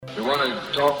We want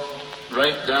to talk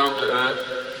right down to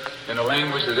earth in a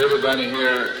language that everybody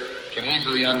here can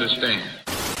easily understand.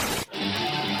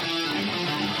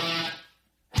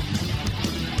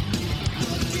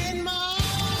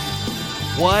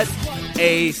 What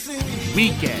a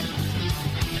weekend.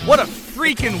 What a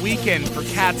freaking weekend for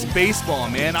Cats baseball,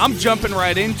 man. I'm jumping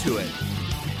right into it.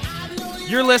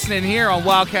 You're listening here on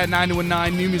Wildcat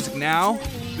 919 New Music Now.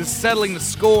 This is Settling the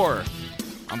Score.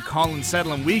 I'm Colin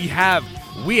Settling. We have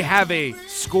a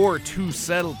score to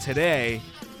settle today.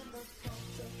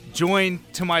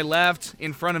 Joined to my left,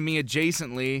 in front of me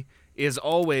adjacently, is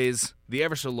always the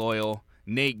ever so loyal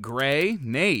Nate Gray.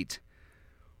 Nate,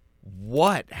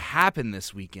 what happened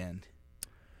this weekend?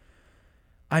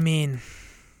 I mean,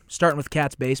 starting with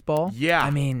Cats baseball. Yeah.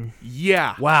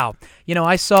 Yeah. Wow. You know,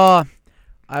 I saw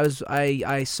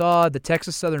the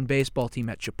Texas Southern baseball team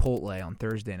at Chipotle on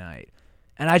Thursday night.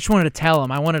 And I just wanted to tell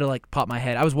him. I wanted to pop my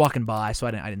head. I was walking by, so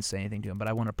I didn't say anything to him, but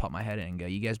I wanted to pop my head in and go,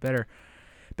 "You guys better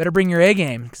bring your A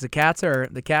game, because the Cats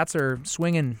are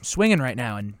swinging right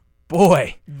now." And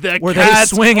boy, were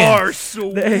Cats they swinging. Are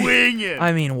swinging.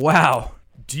 I mean, wow.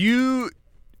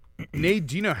 Nate,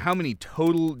 do you know how many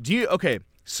total? Okay,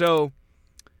 so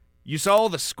you saw all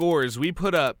the scores. We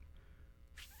put up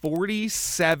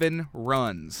 47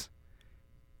 runs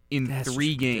in That's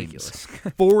 3 ridiculous.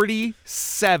 games.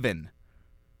 47.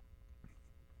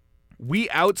 We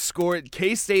outscored,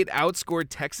 K-State outscored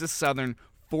Texas Southern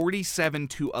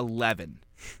 47-11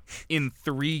 in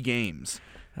 3 games.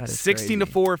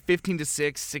 16-4,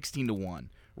 15-6, 16-1.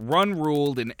 Run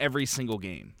ruled in every single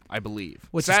game, I believe.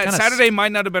 Saturday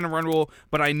might not have been a run rule,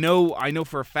 but I know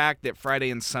for a fact that Friday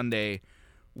and Sunday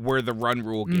were the run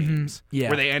rule games,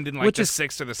 where they end in the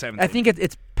 6th or the 7th. I think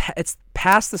it's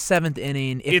past the 7th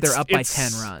inning if they're up by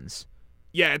 10 runs.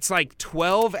 Yeah, it's like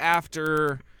 12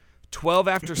 after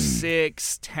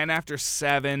 6, 10 after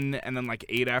 7, and then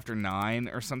 8 after 9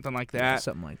 or something like that. Yeah,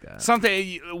 something like that.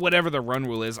 Whatever the run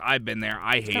rule is, I've been there.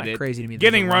 I hate it. Crazy to me.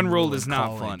 Getting run ruled is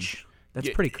not fun. That's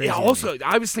pretty crazy. Yeah, also,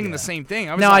 I was thinking the same thing.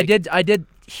 I did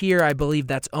hear, I believe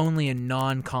that's only in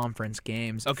non-conference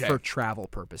games for travel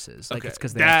purposes. It's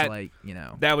because they have to,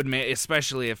 That would make,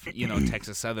 especially if,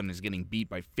 Texas Southern is getting beat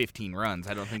by 15 runs.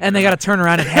 I don't think. And they got to turn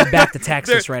around and head back to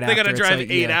Texas right after. They got to drive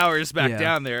 8 hours back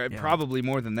down there, probably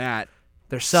more than that.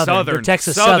 They're Southern. They're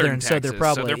Texas Southern, so they're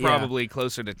probably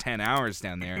closer to 10 hours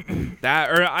down there.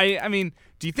 I mean,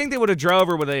 do you think they would have drove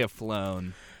or would they have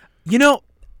flown?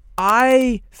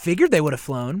 I figured they would have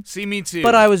flown. See, me too.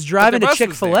 But I was driving to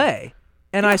Chick-fil-A,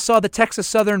 and I saw the Texas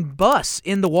Southern bus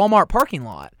in the Walmart parking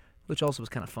lot, which also was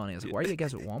kind of funny. I was like, why are you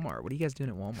guys at Walmart? What are you guys doing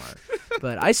at Walmart?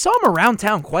 But I saw them around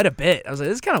town quite a bit. I was like,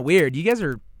 this is kind of weird. You guys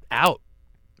are out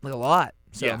a lot.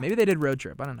 So maybe they did road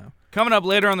trip. I don't know. Coming up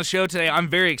later on the show today, I'm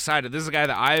very excited. This is a guy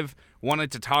that I've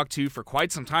wanted to talk to for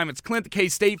quite some time. It's Clint, the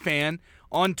K-State fan,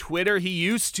 on Twitter. He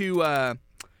used to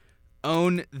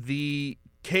own the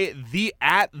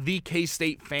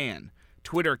K-State fan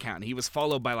Twitter account. He was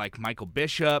followed by Michael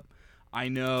Bishop. I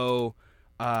know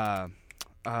Aaron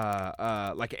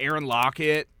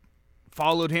Lockett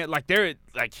followed him.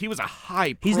 He was a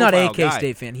high profile He's not a guy.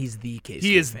 K-State fan. He's the K-State fan.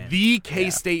 He is the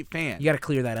K-State fan. You got to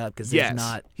clear that up because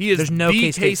there's no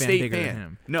the K-State fan bigger than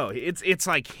him. No, it's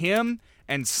like him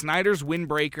and Snyder's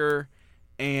Windbreaker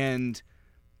and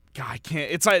God, I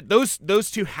can't. It's like those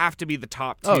two have to be the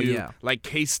top 2. Oh, yeah.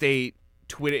 K-State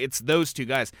Twitter, it's those 2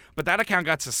 guys. But that account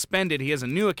got suspended. He has a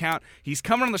new account. He's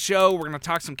coming on the show. We're going to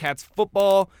talk some Cats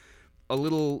football, a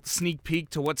little sneak peek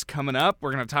to what's coming up.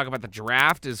 We're going to talk about the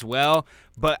draft as well.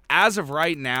 But as of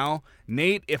right now,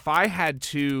 Nate, if I had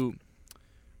to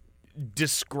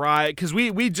describe, because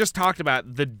we just talked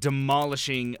about the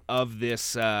demolishing of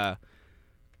this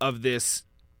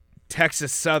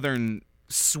Texas Southern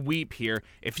sweep here.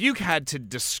 If you had to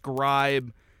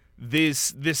describe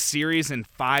this series in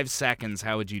 5 seconds,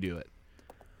 how would you do it?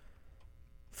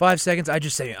 5 seconds? I'd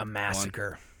just say a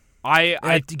massacre.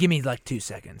 Give me 2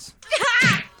 seconds.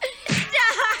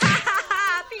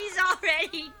 Stop! He's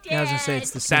already dead. Yeah, I was gonna say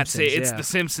it's the Simpsons. That's it. It's the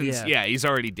Simpsons. Yeah, he's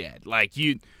already dead.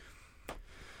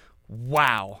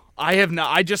 Wow.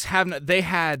 I just haven't. They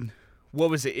had.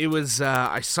 What was it? It was.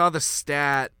 I saw the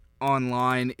stat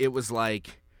online. It was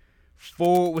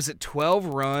 12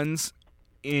 runs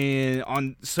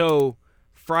so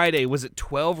Friday, was it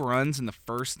 12 runs in the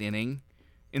first inning,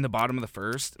 in the bottom of the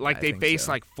first? They faced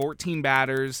 14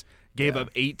 batters, gave up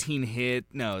 18 hit.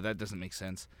 No, that doesn't make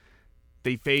sense.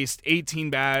 They faced 18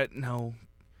 no.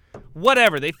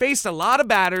 Whatever. They faced a lot of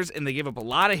batters and they gave up a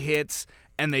lot of hits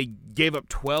and they gave up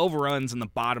 12 runs in the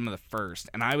bottom of the first.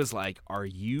 And I was like, are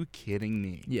you kidding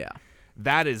me? Yeah.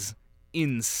 That is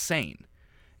insane.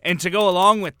 And to go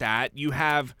along with that, you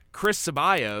have Chris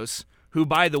Ceballos, who,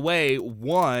 by the way,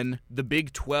 won the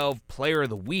Big 12 Player of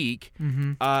the Week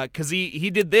because he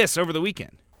did this over the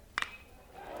weekend.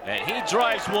 And he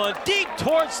drives one deep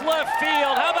towards left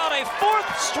field. How about a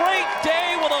fourth straight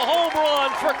day with a home run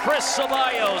for Chris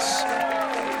Ceballos?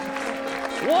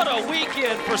 What a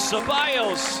weekend for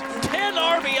Ceballos. 10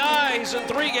 RBIs in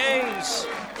 3 games.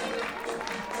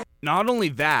 Not only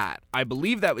that, I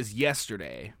believe that was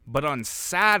yesterday, but on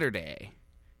Saturday,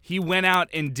 he went out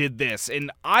and did this. And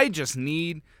I just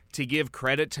need to give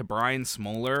credit to Brian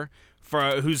Smoller,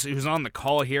 for who's on the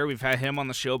call here. We've had him on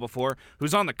the show before,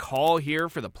 who's on the call here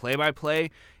for the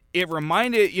play-by-play. It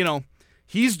reminded,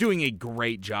 he's doing a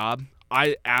great job.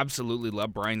 I absolutely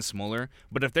love Brian Smoller,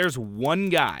 but if there's one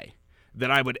guy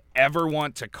that I would ever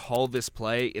want to call this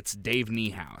play, it's Dave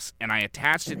Niehaus. And I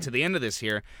attached it to the end of this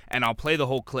here, and I'll play the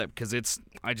whole clip because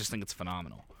I just think it's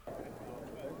phenomenal.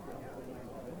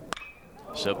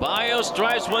 Ceballos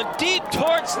drives one deep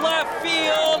towards left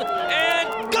field,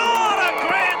 and got a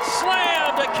grand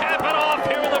slam to cap it off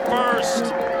here in the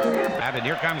first. And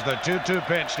here comes the 2-2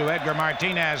 pitch to Edgar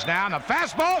Martinez now. And the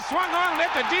fastball swung on, lit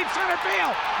to deep center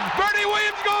field. Bernie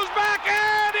Williams goes back,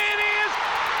 and it is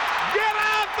get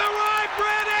out the rye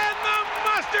bread and the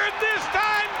mustard this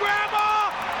time,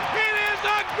 Grandma. It is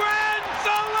a grand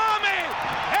salami,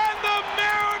 and the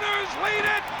Mariners lead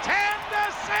it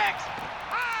 10-6.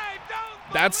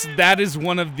 That is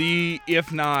one of the,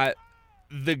 if not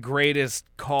the greatest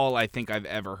call I think I've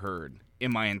ever heard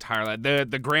in my entire life.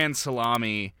 The grand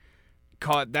salami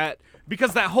caught that,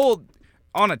 because that whole,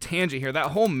 on a tangent here,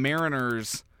 that whole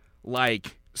Mariners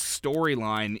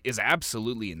storyline is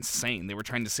absolutely insane. They were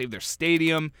trying to save their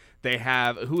stadium. They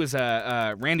have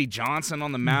Randy Johnson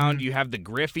on the mound. You have the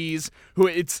Griffies, who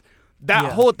it's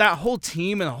that whole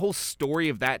team, and the whole story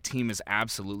of that team is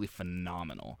absolutely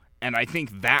phenomenal. And I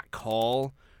think that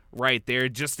call right there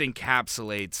just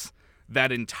encapsulates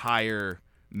that entire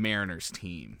Mariners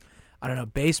team. I don't know,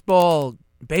 baseball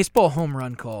home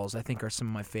run calls I think are some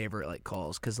of my favorite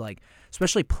calls, because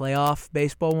especially playoff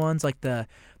baseball ones, like the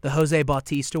Jose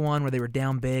Bautista one where they were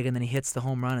down big and then he hits the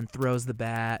home run and throws the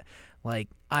bat. I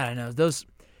don't know,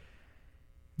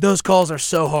 those calls are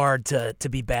so hard to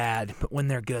be bad, but when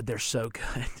they're good, they're so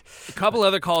good. A couple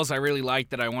other calls I really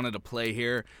like that I wanted to play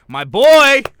here. My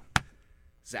boy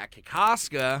Zach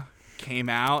Kokoska came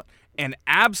out and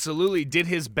absolutely did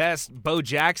his best Bo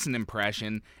Jackson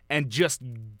impression and just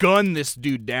gunned this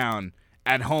dude down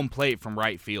at home plate from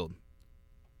right field.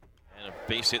 And a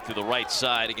base hit through the right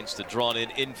side against the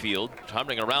drawn-in infield.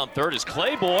 Tumbling around third is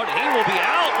Claiborne. He will be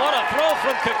out. What a throw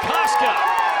from Kokoska.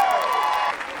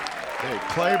 Hey,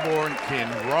 Claiborne can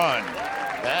run.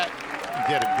 That, he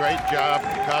did a great job.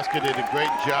 Kokoska did a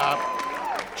great job.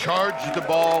 Charged the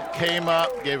ball, came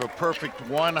up, gave a perfect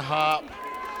one hop.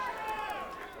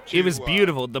 It was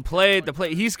beautiful. The play.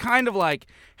 He's kind of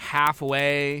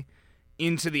halfway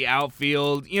into the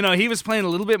outfield. He was playing a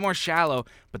little bit more shallow,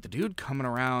 but the dude coming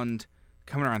around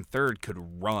third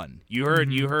could run. You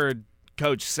heard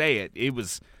Coach say it.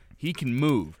 He can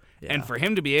move. Yeah. And for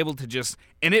him to be able to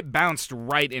and it bounced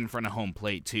right in front of home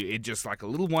plate too. It just a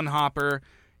little one hopper.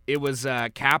 It was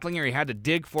Kaplinger. He had to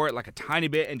dig for it a tiny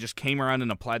bit and just came around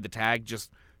and applied the tag.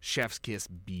 Just chef's kiss,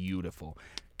 beautiful.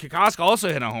 Kokoska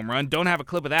also hit a home run. Don't have a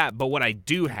clip of that, but what I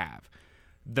do have,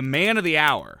 the man of the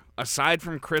hour, aside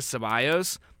from Chris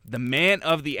Ceballos, the man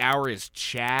of the hour is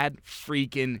Chad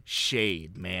freaking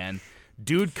Shade, man.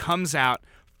 Dude comes out,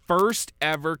 first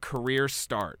ever career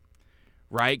start,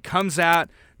 right? Comes out,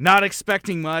 not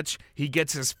expecting much. He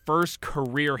gets his first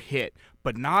career hit.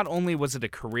 But not only was it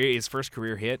his first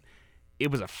career hit,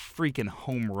 it was a freaking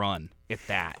home run at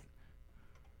that.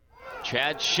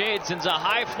 Chad Shade sends a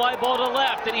high fly ball to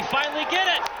left, and he finally get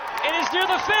it. It is near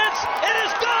the fence. It is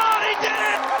gone. He did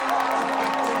it.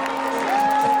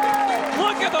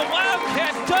 Look at the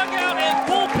Wildcat dugout and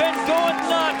bullpen going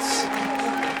nuts.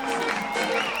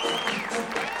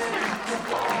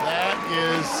 That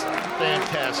is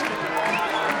fantastic.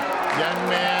 Young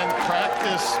man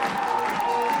practiced.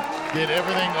 Did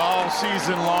everything all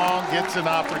season long, gets an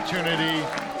opportunity.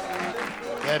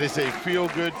 That is a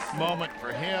feel-good moment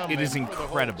for him. It is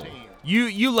incredible.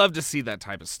 You love to see that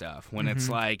type of stuff when it's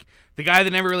the guy that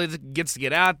never really gets to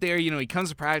get out there. He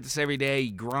comes to practice every day,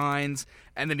 he grinds,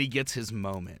 and then he gets his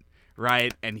moment,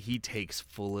 right? And he takes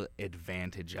full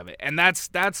advantage of it. And that's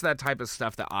that type of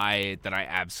stuff that I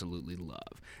absolutely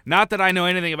love. Not that I know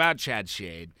anything about Chad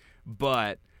Shade,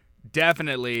 but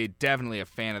definitely a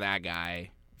fan of that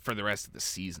guy for the rest of the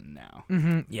season now.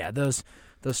 Yeah, those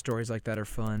stories like that are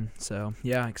fun. So,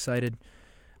 yeah, excited.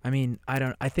 I mean,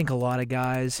 I think a lot of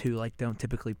guys who like don't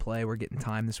typically play were getting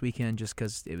time this weekend just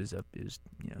because it was there's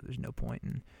no point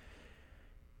in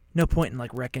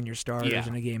like wrecking your starters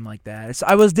in a game like that.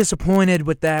 I was disappointed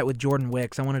with that with Jordan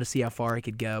Wicks. I wanted to see how far he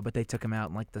could go, but they took him out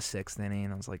in like the 6th inning,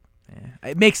 and I was like,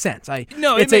 it makes sense.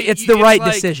 It's the right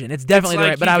decision. It's definitely the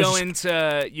right.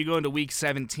 But you go into week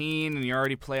 17 and you're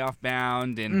already playoff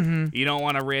bound, and you don't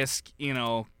want to risk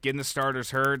getting the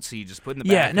starters hurt, so you just put in the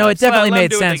back. Yeah, no, it definitely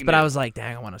made sense. But I was like,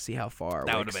 dang, I want to see how far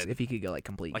that would have been if he could go like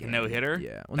complete like game. a no hitter.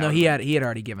 Yeah, well, no, he had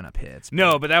already given up hits.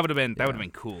 No, but that would have been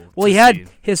cool. Well, he had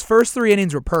his first 3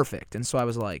 innings were perfect, and so I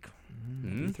was like,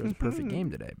 he throws a perfect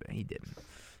game today, but he didn't.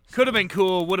 Could have been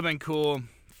cool. Would have been cool.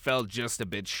 Fell just a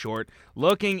bit short.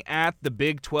 Looking at the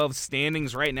Big 12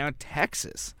 standings right now,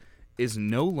 Texas is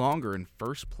no longer in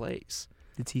first place.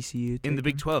 The TCU in the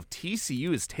Big 12.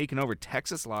 TCU has taken over.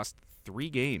 Texas lost 3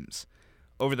 games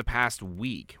over the past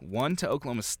week. 1 to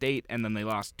Oklahoma State, and then they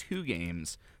lost 2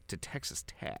 games to Texas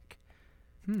Tech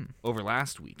over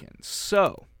last weekend.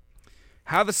 So,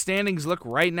 how the standings look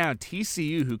right now.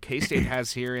 TCU, who K-State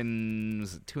has here in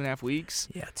 2.5 weeks?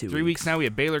 Yeah, 2 3 weeks now. We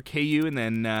have Baylor, KU, and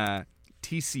then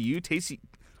TCU.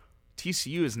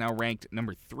 TCU is now ranked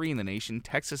number 3 in the nation.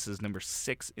 Texas is number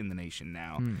 6 in the nation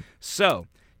now. So,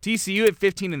 TCU at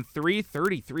 15-3,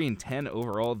 33-10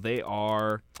 overall. They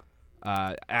are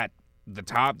at the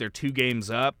top. They're 2 games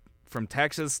up from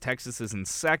Texas. Texas is in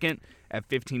second at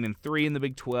 15-3 in the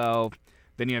Big 12.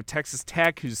 Then you have Texas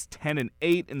Tech, who's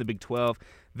 10-8 in the Big 12.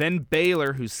 Then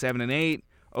Baylor, who's 7-8.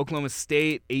 Oklahoma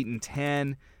State,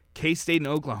 8-10. K-State and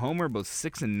Oklahoma are both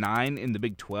 6-9 in the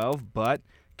Big 12, but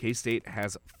K-State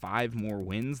has 5 more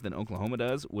wins than Oklahoma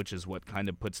does, which is what kind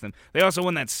of puts them. They also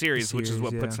won that series, which is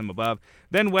what puts them above.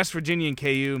 Then West Virginia and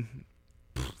KU,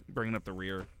 bringing up the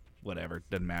rear, whatever,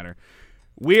 doesn't matter.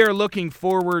 We are looking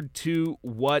forward to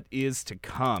what is to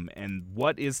come, and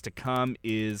what is to come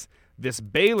is this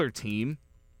Baylor team,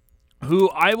 who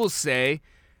I will say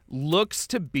looks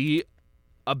to be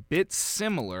a bit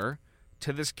similar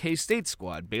to this K-State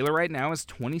squad. Baylor right now is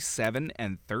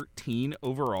 27-13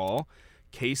 overall.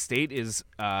 K-State is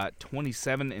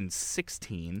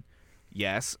 27-16,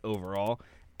 yes, overall.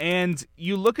 And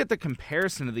you look at the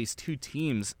comparison of these two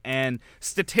teams, and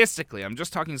statistically, I'm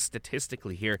just talking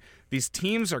statistically here, these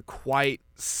teams are quite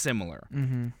similar.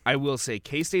 I will say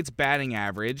K-State's batting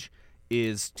average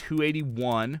is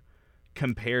 281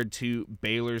 compared to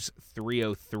Baylor's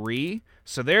 303.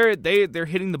 So they're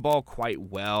hitting the ball quite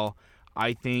well.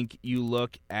 I think you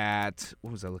look at,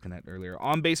 what was I looking at earlier?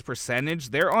 On-base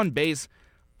percentage, they're on base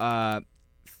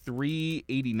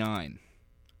 389.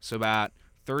 So about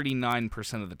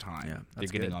 39% of the time they're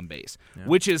getting on base,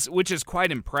 which is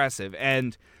quite impressive.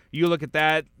 And you look at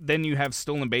that, then you have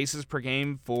stolen bases per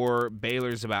game for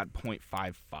Baylor's about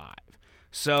 .55.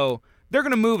 So they're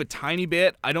going to move a tiny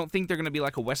bit. I don't think they're going to be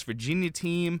like a West Virginia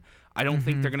team. I don't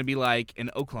think they're going to be like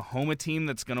an Oklahoma team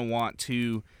that's going to want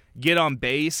to get on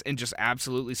base and just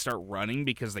absolutely start running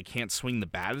because they can't swing the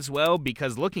bat as well.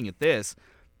 Because looking at this,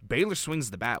 Baylor swings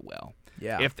the bat well.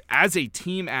 Yeah. If as a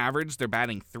team average they're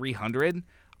batting 300,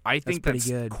 I think that's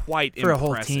good. Quite for impressive. A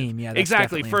whole team. Yeah, that's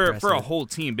exactly for impressive. a whole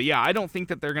team. But yeah, I don't think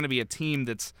that they're going to be a team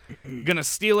that's going to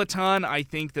steal a ton. I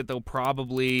think that they'll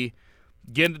probably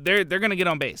they're going to get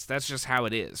on base. That's just how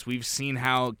it is. We've seen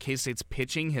how K-State's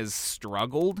pitching has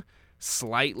struggled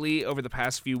slightly over the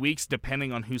past few weeks,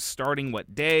 depending on who's starting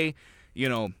what day. You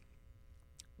know,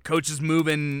 coaches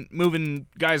moving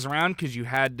guys around because you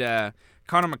had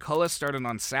Connor McCullough started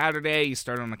on Saturday. He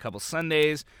started on a couple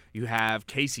Sundays. You have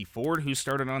Casey Ford, who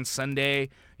started on Sunday.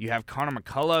 You have Connor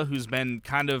McCullough, who's been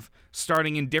kind of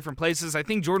starting in different places. I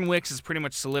think Jordan Wicks is pretty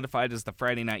much solidified as the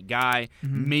Friday night guy,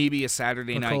 maybe a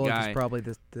Saturday night guy. McCullough is probably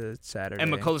the Saturday.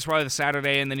 And McCullough's probably the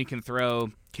Saturday, and then you can throw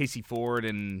Casey Ford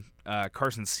and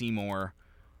Carson Seymour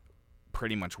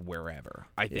pretty much wherever.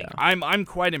 I think I'm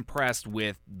quite impressed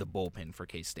with the bullpen for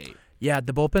K-State. Yeah,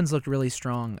 the bullpens looked really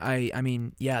strong. I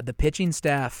mean, the pitching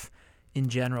staff in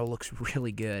general looks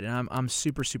really good, and I'm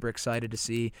super excited to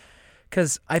see,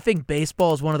 because I think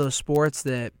baseball is one of those sports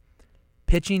that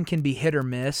pitching can be hit or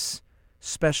miss,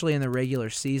 especially in the regular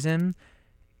season.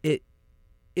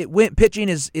 Pitching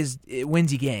it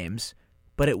wins you games,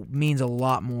 but it means a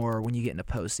lot more when you get into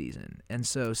postseason. And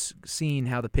so seeing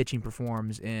how the pitching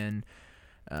performs in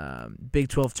Big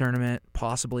 12 tournament,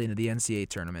 possibly into the NCAA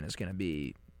tournament, is going to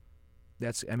be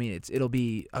it'll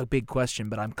be a big question,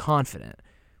 but I'm confident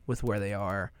with where they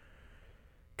are,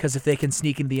 because if they can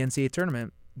sneak into the NCAA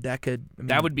tournament,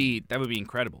 that would be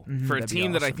incredible for a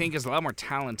team that I think is a lot more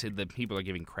talented than people are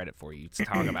giving credit for. You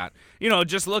talk about,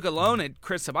 just look alone at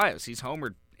Chris Ceballos. He's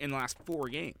homered in the last 4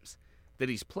 games.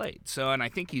 he's played. So, and I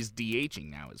think he's DHing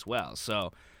now as well.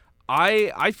 So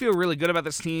I feel really good about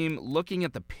this team. Looking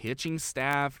at the pitching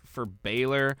staff for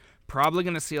Baylor, probably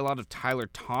going to see a lot of Tyler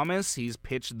Thomas. He's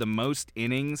pitched the most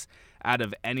innings out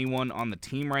of anyone on the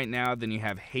team right now. Then you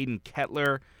have Hayden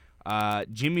Kettler,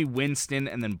 Jimmy Winston,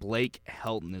 and then Blake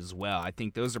Helton as well. I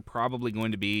think those are probably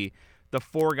going to be the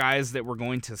 4 guys that we're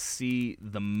going to see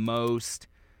the most.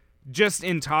 Just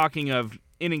in talking of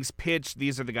innings pitched,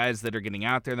 these are the guys that are getting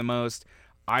out there the most.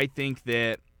 I think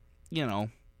that,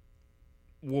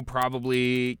 we'll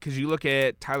probably, because you look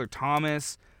at Tyler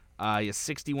Thomas, he has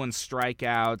 61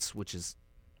 strikeouts, which is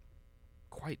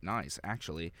quite nice,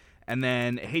 actually. And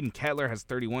then Hayden Kettler has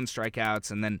 31 strikeouts.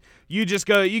 And then you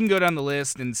can go down the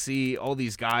list and see all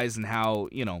these guys and how,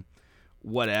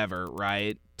 whatever,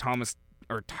 right?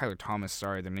 Tyler Thomas,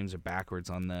 sorry, their names are backwards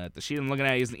on the sheet I'm looking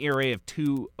at. He has an ERA of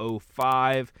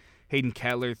 2.05. Hayden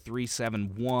Kettler,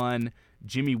 3.71.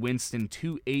 Jimmy Winston,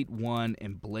 2.81.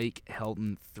 And Blake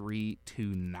Helton,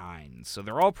 3.29. So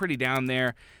they're all pretty down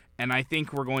there. And I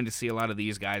think we're going to see a lot of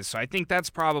these guys. So I think that's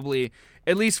probably,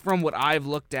 at least from what I've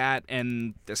looked at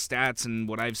and the stats and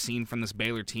what I've seen from this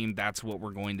Baylor team, that's what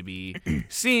we're going to be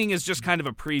seeing as just kind of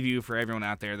a preview for everyone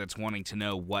out there that's wanting to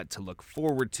know what to look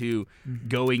forward to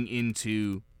going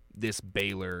into this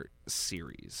Baylor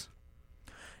series.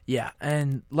 Yeah,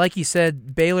 and like you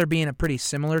said, Baylor being a pretty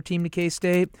similar team to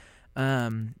K-State,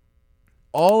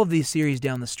 all of these series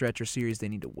down the stretch are series they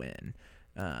need to win.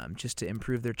 Just to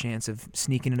improve their chance of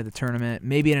sneaking into the tournament,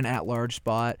 maybe in an at-large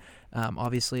spot.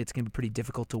 Obviously, it's going to be pretty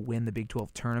difficult to win the Big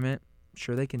 12 tournament.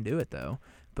 Sure, they can do it, though,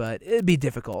 but it'd be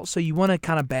difficult. So you want to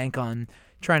kind of bank on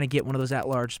trying to get one of those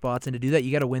at-large spots, and to do that,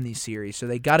 you got to win these series. So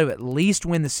they got to at least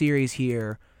win the series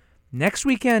here. Next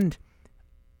weekend,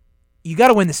 you got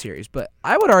to win the series, but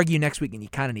I would argue next weekend you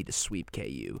kind of need to sweep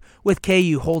KU. With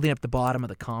KU holding up the bottom of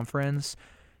the conference,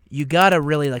 you got to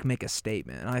really make a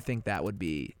statement, and I think that would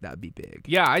be big.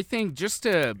 Yeah, I think just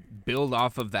to build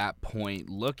off of that point,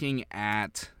 looking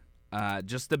at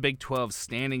just the Big 12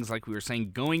 standings, like we were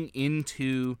saying, going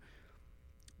into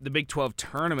the Big 12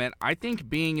 tournament, I think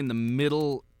being in the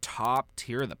middle top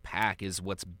tier of the pack is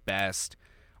what's best,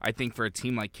 I think, for a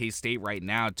team like K-State right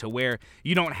now, to where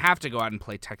you don't have to go out and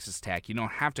play Texas Tech. You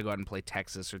don't have to go out and play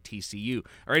Texas or TCU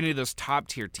or any of those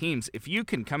top-tier teams. If you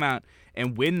can come out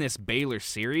and win this Baylor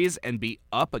series and be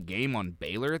up a game on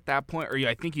Baylor at that point, or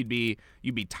I think you'd be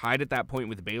tied at that point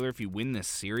with Baylor if you win this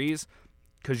series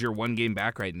because you're one game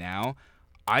back right now,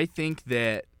 I think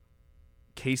that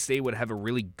K-State would have a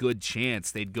really good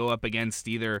chance. They'd go up against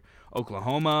either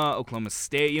Oklahoma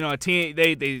State. A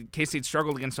team K-State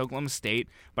struggled against Oklahoma State,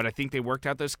 but I think they worked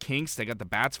out those kinks. They got the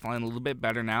bats flying a little bit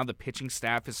better now. The pitching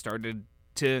staff has started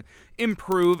to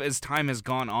improve as time has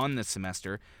gone on this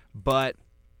semester. But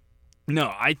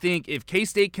no, I think if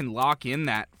K-State can lock in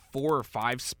that 4 or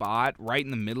 5 spot right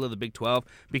in the middle of the Big 12,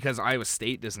 because Iowa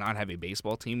State does not have a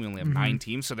baseball team. We only have 9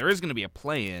 teams, so there is going to be a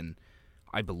play-in,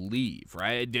 I believe,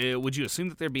 right? Would you assume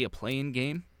that there'd be a play-in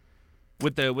game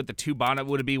with the 2 bottom?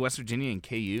 Would it be West Virginia and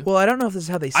KU? Well, I don't know if this is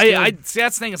how they. See, that's the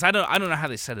thing is I don't know how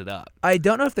they set it up. I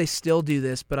don't know if they still do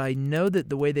this, but I know that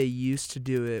the way they used to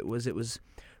do it was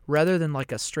rather than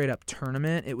a straight up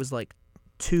tournament, it was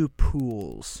 2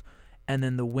 pools, and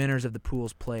then the winners of the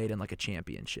pools played in a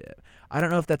championship. I don't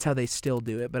know if that's how they still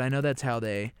do it, but I know that's how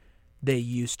they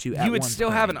used to. You would still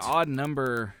have an odd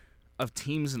number of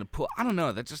teams in a pool. I don't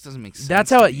know. That just doesn't make sense.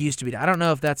 That's how it used to be. I don't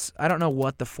know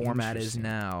what the format is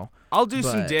now. I'll do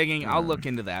some digging. I'll look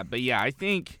into that. But yeah, I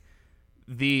think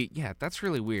that's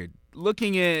really weird.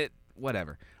 Looking at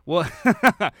whatever. Well,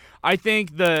 I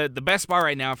think the best spot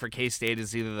right now for K-State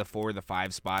is either the 4 or the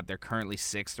 5 spot. They're currently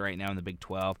 6th right now in the Big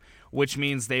 12, which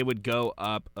means they would go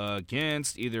up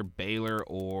against either Baylor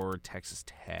or Texas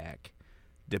Tech,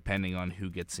 depending on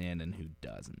who gets in and who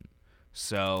doesn't.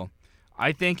 So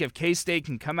I think if K-State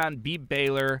can come out and beat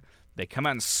Baylor, they come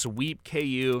out and sweep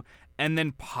KU, and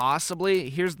then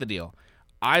possibly, here's the deal.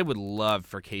 I would love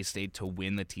for K-State to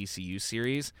win the TCU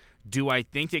series. Do I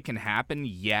think it can happen?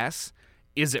 Yes.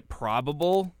 Is it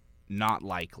probable? Not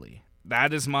likely.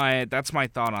 That's my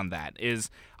thought on that. Is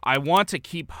I want to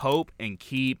keep hope and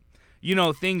keep,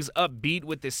 things upbeat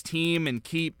with this team and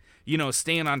keep,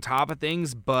 staying on top of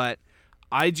things, but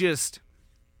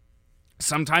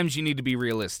sometimes you need to be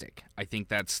realistic. I think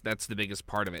that's the biggest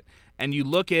part of it. And you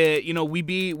look at,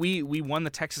 we won the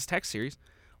Texas Tech series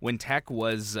when Tech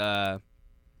was number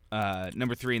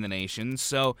 3 in the nation.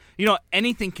 So,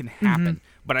 anything can happen.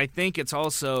 But I think it's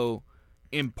also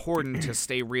important to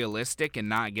stay realistic and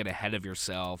not get ahead of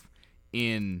yourself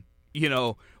in,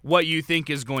 what you think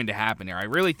is going to happen here. I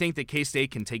really think that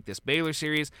K-State can take this Baylor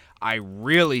series. I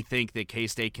really think that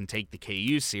K-State can take the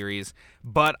KU series,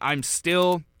 but I'm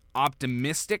still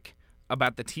optimistic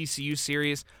about the TCU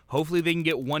series. Hopefully they can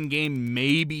get one game,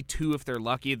 maybe two if they're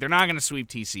lucky. They're not going to sweep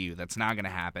TCU. That's not going to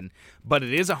happen. But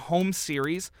it is a home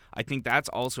series. I think that's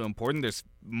also important. There's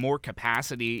more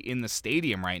capacity in the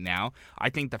stadium right now. I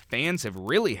think the fans have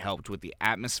really helped with the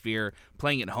atmosphere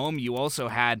playing at home. You also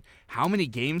had, how many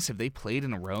games have they played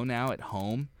in a row now at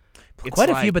home? It's quite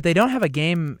a few, but they don't have a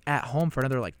game at home for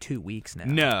another 2 weeks now.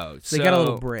 No. So they got a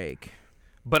little break.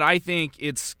 But I think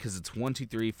it's because it's 1, 2,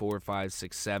 3, 4, 5,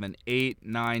 6, 7, 8,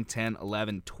 9, 10,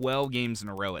 11, 12 games in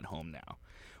a row at home now,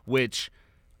 which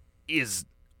is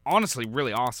honestly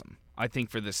really awesome. I think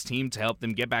for this team to help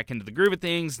them get back into the groove of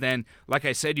things. Then, like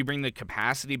I said, you bring the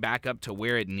capacity back up to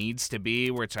where it needs to be,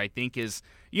 which I think is,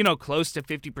 close to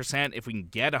 50%. If we can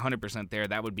get 100% there,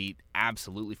 that would be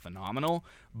absolutely phenomenal.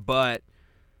 But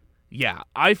yeah,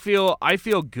 I feel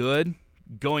good.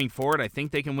 Going forward, I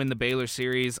think they can win the Baylor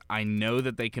series. I know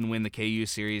that they can win the KU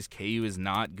series. KU is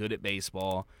not good at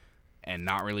baseball and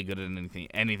not really good at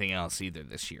anything else either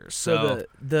this year. So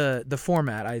the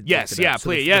format,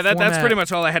 please. That's pretty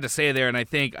much all I had to say there. And I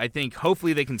think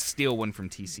hopefully they can steal one from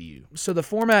TCU. So the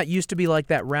format used to be like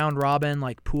that round robin,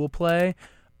 pool play,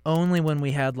 only when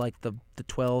we had the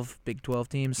 12 Big 12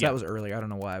 teams. So that was earlier. I don't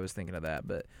know why I was thinking of that,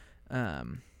 but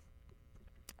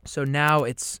so now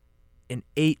it's an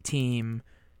 8-team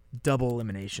double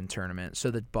elimination tournament,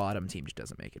 so the bottom team just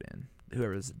doesn't make it in.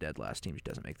 Whoever is the dead last team just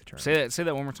doesn't make the tournament. Say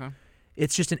that one more time.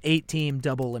 It's just an 8-team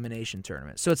double elimination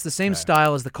tournament. So it's the same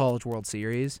style as the College World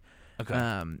Series. Okay.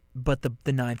 But the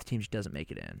 9th team just doesn't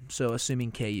make it in. So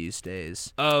assuming KU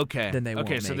stays, then they won't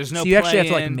make so there's it. no So you actually have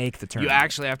to play-in. make the tournament. You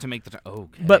actually have to make the tournament.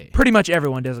 Okay. But pretty much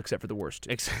everyone does except for the worst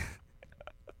two.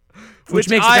 Which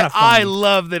makes it kind of fun. I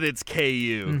love that it's KU.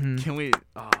 Mm-hmm. Can we?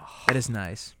 Oh, that is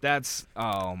nice. That's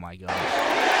oh my god.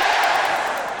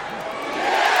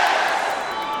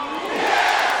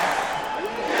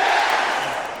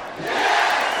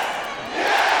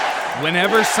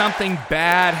 Whenever something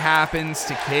bad happens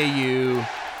to KU,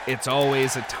 it's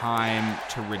always a time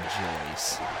to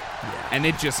rejoice. Yeah. And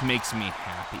it just makes me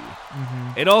happy.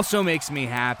 Mm-hmm. It also makes me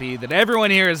happy that everyone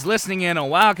here is listening in on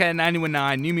Wildcat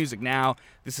 91.9 New Music Now.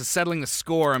 This is Settling the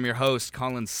Score. I'm your host,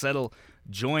 Colin Settle,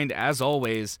 joined as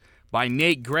always by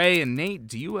Nate Gray. And Nate,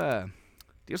 do you have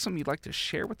something you'd like to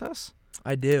share with us?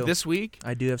 I do. This week?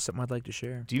 I do have something I'd like to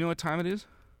share. Do you know what time it is?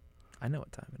 I know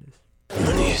what time it is.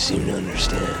 None of you seem to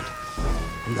understand.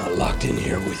 I'm not locked in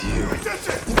here with you.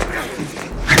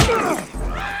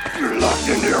 You're locked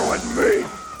in here with me.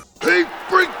 Hey,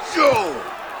 Freak Show!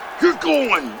 You're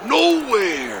going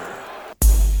nowhere!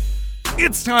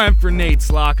 It's time for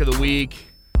Nate's Lock of the Week.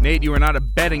 Nate, you are not a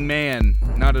betting man.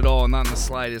 Not at all, not in the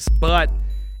slightest. But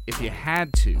if you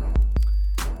had to,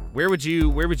 where would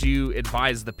you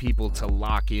advise the people to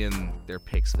lock in their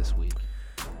picks this week?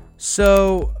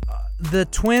 So, the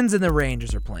Twins and the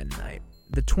Rangers are playing tonight.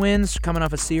 The Twins coming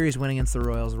off a series win against the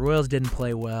Royals. The Royals didn't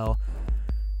play well.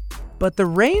 But the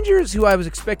Rangers, who I was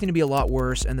expecting to be a lot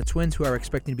worse, and the Twins, who I were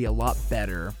expecting to be a lot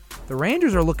better, the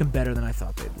Rangers are looking better than I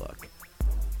thought they'd look.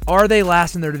 Are they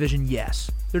last in their division?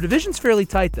 Yes. Their division's fairly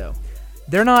tight, though.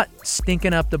 They're not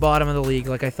stinking up the bottom of the league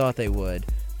like I thought they would.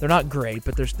 They're not great,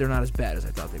 but they're not as bad as I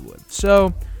thought they would.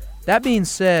 So, that being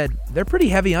said, they're pretty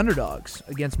heavy underdogs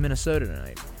against Minnesota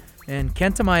tonight. And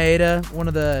Kenta Maeda, one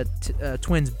of the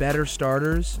Twins' better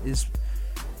starters, is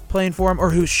playing for him,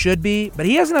 or who should be. But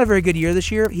he hasn't had a very good year this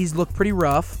year. He's looked pretty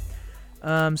rough.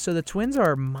 So the Twins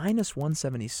are minus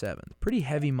 177. Pretty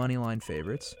heavy money line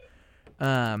favorites. But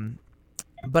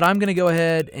I'm going to go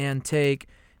ahead and take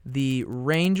the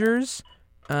Rangers.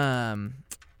 Let's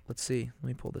see. Let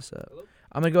me pull this up.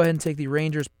 I'm going to go ahead and take the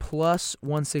Rangers plus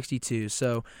 162.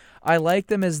 So I like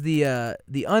them as the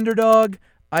underdog.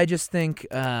 I just think,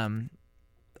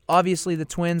 obviously, the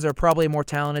Twins are probably a more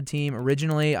talented team.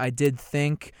 Originally, I did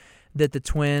think that the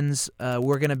Twins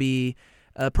were going to be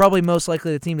probably most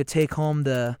likely the team to take home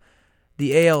the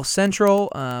AL Central.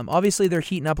 Obviously, they're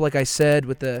heating up, like I said,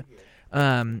 with the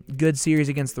good series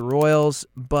against the Royals.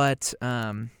 But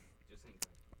I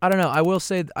don't know. I will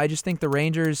say I just think the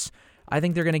Rangers, I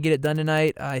think they're going to get it done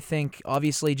tonight. I think,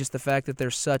 obviously, just the fact that they're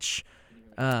such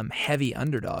heavy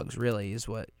underdogs really is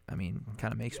what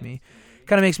kind of makes me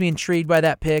intrigued by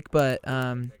that pick. But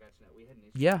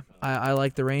yeah, I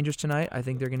like the Rangers tonight. I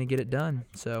think they're going to get it done.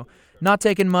 So not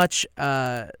taking much,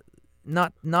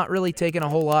 not really taking a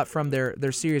whole lot from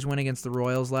their series win against the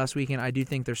Royals last weekend. I do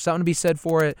think there's something to be said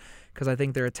for it because I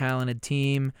think they're a talented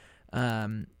team.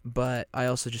 But I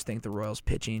also just think the Royals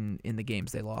pitching in the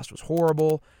games they lost was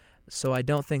horrible. So I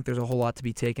don't think there's a whole lot to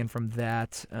be taken from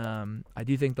that. I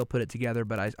do think they'll put it together,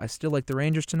 but I still like the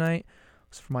Rangers tonight.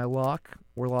 So for my lock,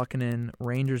 we're locking in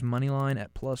Rangers money line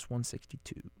at plus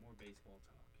 162.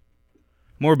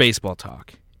 More baseball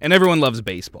talk. And everyone loves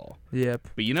baseball. Yep.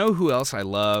 But you know who else I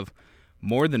love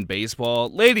more than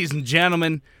baseball? Ladies and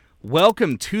gentlemen,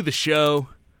 welcome to the show.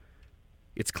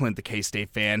 It's Clint, the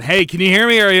K-State fan. Hey, can you hear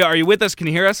me? Are you with us? Can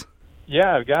you hear us?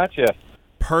 Yeah, I've got you.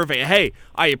 Perfect. Hey,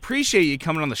 I appreciate you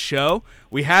coming on the show.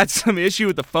 We had some issue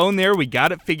with the phone there. We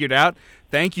got it figured out.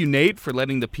 Thank you, Nate, for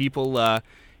letting the people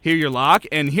hear your lock.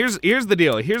 And here's the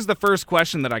deal. Here's the first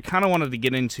question that I kind of wanted to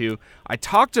get into. I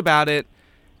talked about it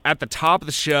at the top of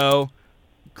the show,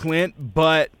 Clint,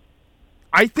 but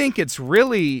I think it's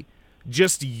really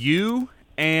just you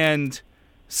and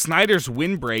Snyder's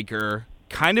Windbreaker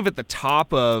kind of at the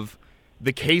top of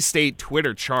the K-State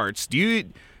Twitter charts.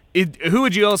 Who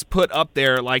would you else put up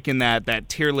there, like in that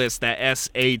tier list, that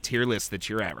SA tier list that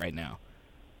you're at right now?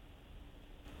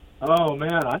 Oh,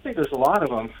 man, I think there's a lot of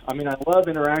them. I mean, I love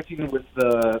interacting with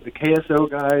the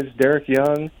KSO guys, Derek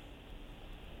Young.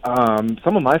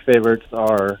 Some of my favorites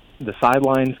are the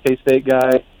Sidelines K-State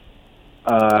guy.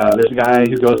 There's a guy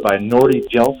who goes by Nordy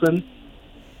Jelson.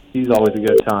 He's always a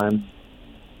good time.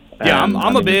 Yeah,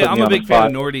 I'm a big fan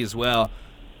of Nordy as well.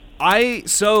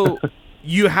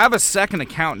 You have a second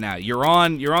account now. You're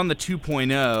on the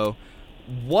 2.0.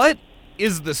 What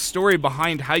is the story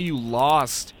behind how you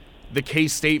lost the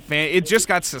K-State fan? It just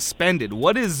got suspended.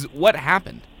 What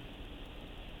happened?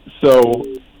 So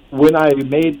when I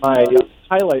made my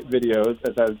highlight videos,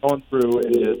 as I was going through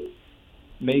and just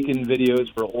making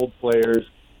videos for old players,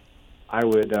 I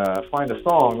would find a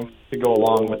song to go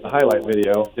along with the highlight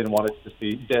video. Didn't want it to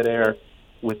see dead air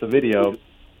with the video.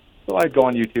 So I'd go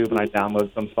on YouTube and I'd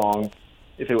download some song.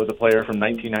 If it was a player from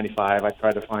 1995, I'd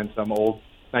try to find some old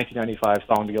 1995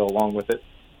 song to go along with it,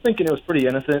 thinking it was pretty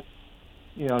innocent.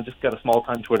 You know, just got a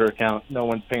small-time Twitter account. No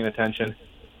one's paying attention.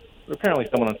 But apparently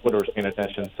someone on Twitter was paying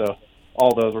attention, so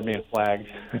all those were being flagged.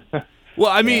 Well,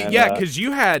 I mean, because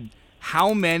you had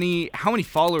how many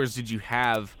followers did you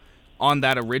have on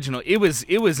that original? It was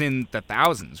in the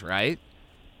thousands, right?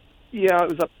 Yeah, it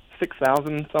was up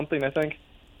 6,000 something, I think.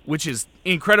 Which is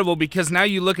incredible because now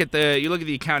you look at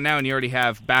the account now and you already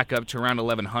have back up to around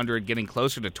 1,100, getting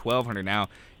closer to 1,200 now.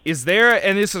 Is there,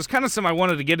 and this is kind of something I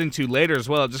wanted to get into later as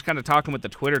well, just kind of talking with the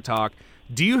Twitter talk,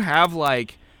 do you have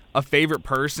like a favorite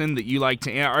person that you like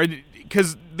to,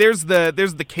 because there's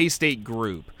the K-State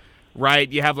group, right?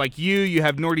 You have like you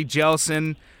have Nordy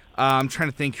Jelson, I'm trying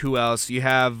to think who else. You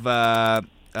have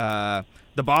the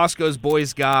Bosco's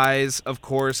Boys guys, of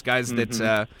course, guys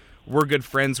that we're good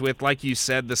friends with, like you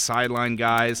said, the Sideline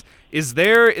guys. Is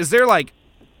there like,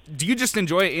 do you just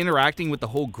enjoy interacting with the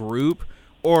whole group,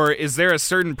 or is there a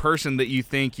certain person that you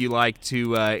think you like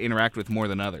to interact with more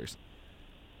than others?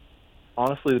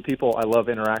 Honestly, the people I love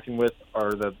interacting with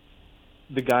are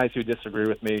the guys who disagree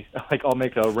with me. Like, I'll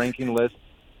make a ranking list,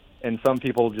 and some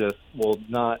people just will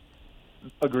not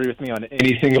agree with me on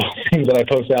any single thing that I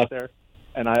post out there,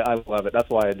 and I love it. That's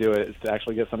why I do it, is to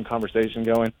actually get some conversation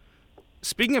going.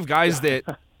 Speaking of guys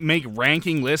that make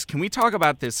ranking lists, can we talk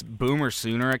about this Boomer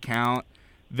Sooner account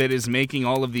that is making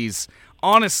all of these,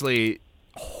 honestly,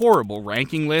 horrible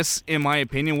ranking lists, in my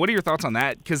opinion? What are your thoughts on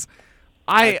that? Because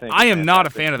I am not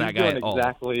a fan of that guy at all.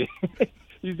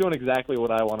 He's doing exactly what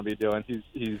I want to be doing.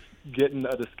 He's getting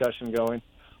a discussion going.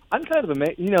 I'm kind of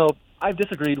amazed. You know, I've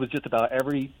disagreed with just about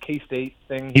every K-State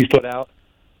thing he's put out,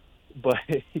 but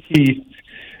he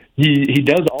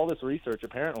does all this research,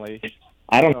 apparently.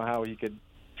 I don't know how he could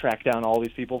track down all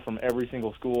these people from every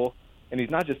single school. And he's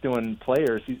not just doing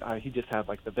players. He just had,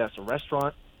 like, the best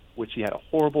restaurant, which he had a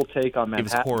horrible take on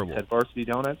Manhattan. It was horrible. At Varsity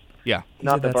Donuts. Yeah.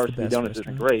 Not that Varsity Donuts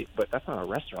isn't great, but that's not a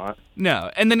restaurant.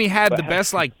 No. And then he had the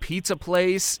best, like, pizza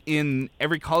place in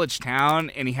every college town,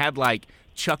 and he had, like,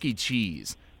 Chuck E.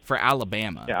 Cheese for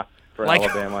Alabama. Yeah.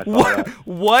 Alabama, I saw that.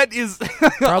 What is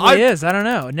probably is? I don't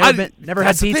know. Never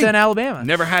had pizza in Alabama.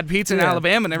 Never had pizza in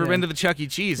Alabama. Never been to the Chuck E.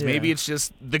 Cheese. Maybe it's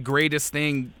just the greatest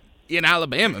thing in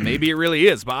Alabama. Maybe it really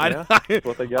is, but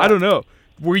I don't know.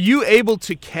 Were you able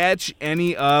to catch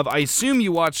any of? I assume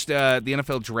you watched the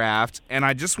NFL draft, and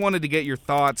I just wanted to get your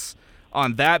thoughts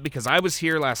on that because I was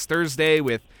here last Thursday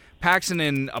with Paxton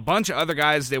and a bunch of other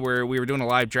guys that we were doing a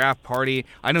live draft party.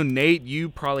 I know, Nate, you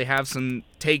probably have some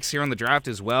takes here on the draft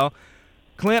as well.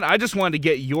 Clint, I just wanted to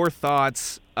get your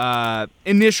thoughts,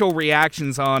 initial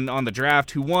reactions on the draft.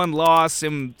 Who won, lost,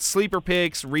 some sleeper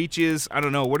picks, reaches. I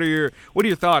don't know. What are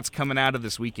your thoughts coming out of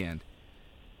this weekend?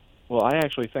 Well, I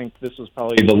actually think this was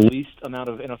probably the least amount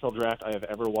of NFL draft I have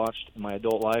ever watched in my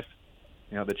adult life.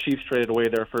 You know, the Chiefs traded away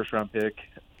their first-round pick.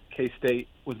 K-State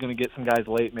was going to get some guys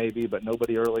late maybe, but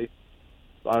nobody early.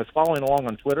 So I was following along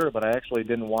on Twitter, but I actually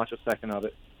didn't watch a second of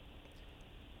it.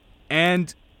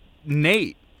 And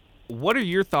Nate, what are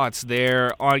your thoughts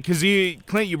there on, because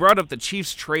Clint, you brought up the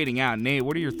Chiefs trading out. Nate,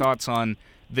 what are your thoughts on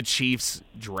the Chiefs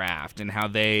draft and how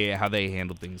they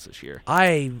handled things this year?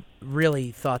 I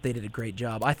really thought they did a great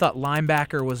job. I thought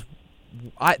linebacker was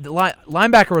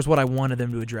what I wanted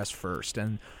them to address first,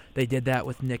 and they did that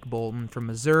with Nick Bolton from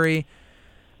Missouri.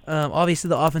 Obviously,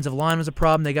 the offensive line was a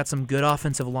problem. They got some good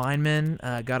offensive linemen,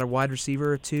 got a wide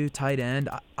receiver or two, tight end.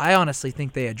 I honestly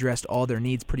think they addressed all their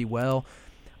needs pretty well.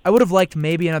 I would have liked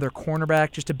maybe another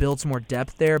cornerback just to build some more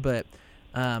depth there, but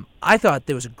I thought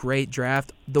it was a great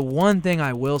draft. The one thing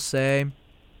I will say,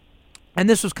 and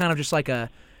this was kind of just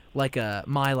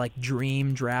my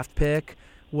dream draft pick,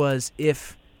 was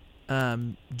if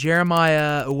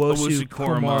Jeremiah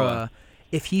Owusu-Koramoah,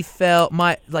 if he fell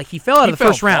out of the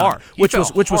first round, which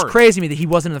was crazy to me that he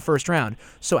wasn't in the first round.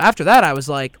 So after that, I was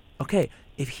like, okay,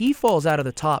 if he falls out of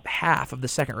the top half of the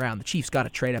second round, the Chiefs got to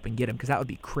trade up and get him because that would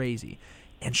be crazy.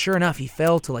 And sure enough, he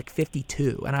fell to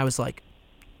 52, and I was like,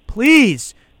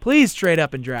 please trade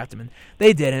up and draft him. And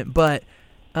they didn't, but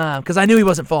because I knew he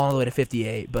wasn't falling all the way to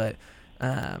 58. But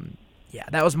yeah,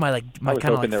 that was my I was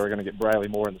hoping they were going to get Briley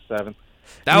Moore in the 7th.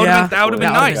 That would have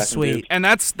been nice. Sweet. And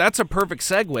that's a perfect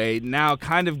segue. Now,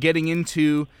 kind of getting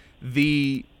into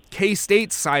the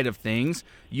K-State side of things,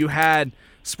 you had,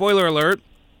 spoiler alert,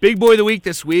 Big Boy of the Week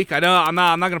this week. I know I'm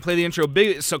not going to play the intro.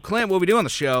 So Clint, what we do on the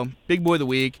show, Big Boy of the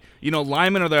Week.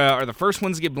 Linemen are the first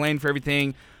ones to get blamed for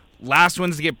everything. Last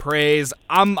ones to get praised.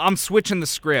 I'm switching the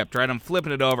script, right? I'm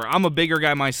flipping it over. I'm a bigger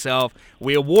guy myself.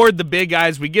 We award the big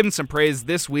guys. We give them some praise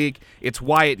this week. It's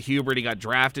Wyatt Hubert. He got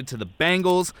drafted to the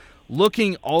Bengals.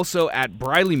 Looking also at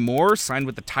Briley Moore, signed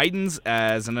with the Titans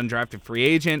as an undrafted free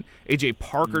agent. A.J.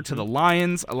 Parker to the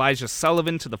Lions. Elijah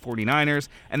Sullivan to the 49ers.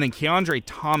 And then Keandre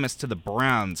Thomas to the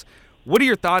Browns. What are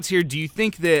your thoughts here? Do you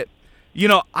think that,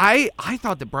 I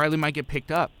thought that Briley might get picked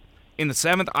up in the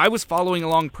 7th. I was following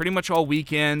along pretty much all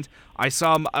weekend. I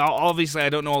saw, obviously I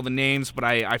don't know all the names, but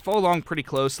I follow along pretty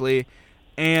closely.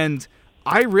 And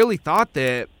I really thought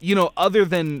that, other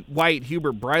than Wyatt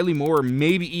Hubert, Briley Moore,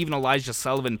 maybe even Elijah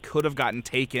Sullivan could have gotten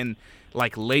taken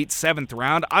late 7th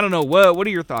round. I don't know. What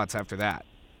are your thoughts after that?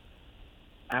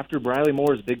 After Briley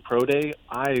Moore's big pro day,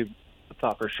 I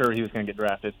thought for sure he was going to get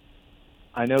drafted.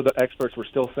 I know the experts were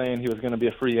still saying he was going to be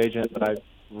a free agent, but I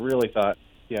really thought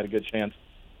he had a good chance.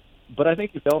 But I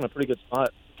think he fell in a pretty good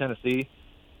spot. Tennessee,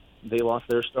 they lost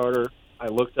their starter. I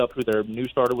looked up who their new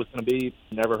starter was going to be.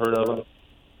 Never heard of him.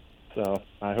 So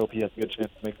I hope he has a good chance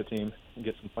to make the team and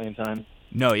get some playing time.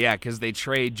 No, yeah, because they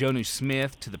trade Jonnu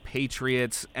Smith to the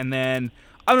Patriots. And then,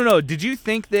 I don't know, did you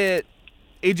think that,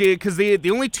 AJ, because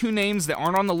the only two names that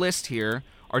aren't on the list here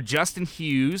are Justin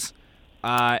Hughes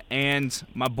and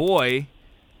my boy,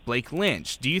 Blake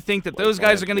Lynch. Do you think that those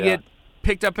guys are going to get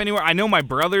picked up anywhere? I know my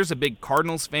brother's a big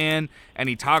Cardinals fan, and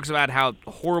he talks about how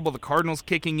horrible the Cardinals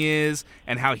kicking is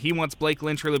and how he wants Blake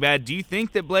Lynch really bad. Do you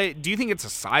think it's a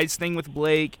size thing with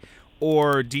Blake,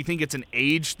 or do you think it's an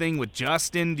age thing with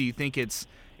Justin? Do you think it's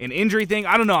an injury thing?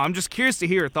 I don't know. I'm just curious to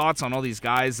hear your thoughts on all these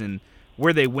guys and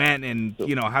where they went and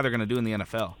how they're going to do in the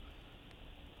NFL.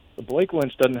 Blake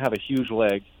Lynch doesn't have a huge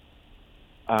leg.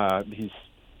 He's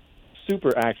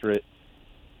super accurate.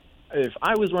 If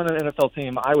I was running an NFL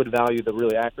team, I would value the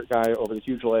really accurate guy over the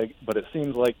huge leg, but it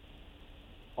seems like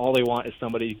all they want is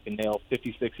somebody who can nail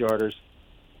 56-yarders.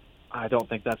 I don't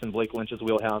think that's in Blake Lynch's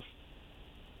wheelhouse.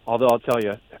 Although I'll tell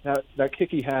you, that kick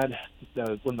he had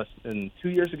 2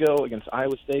 years ago against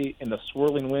Iowa State in the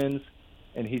swirling winds,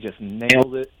 and he just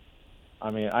nailed it.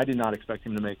 I mean, I did not expect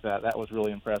him to make that. That was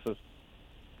really impressive.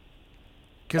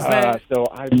 So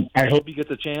I hope he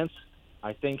gets a chance.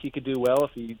 I think he could do well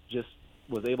if he just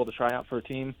was able to try out for a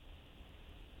team.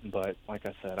 But like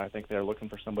I said, I think they're looking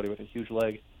for somebody with a huge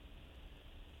leg.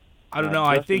 I don't know.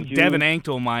 I think Devin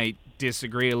Anktel might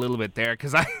disagree a little bit there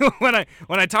because when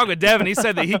I talked with Devin, he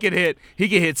said that he could hit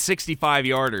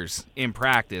 65-yarders in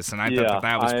practice, and I thought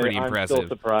that was pretty impressive. I'm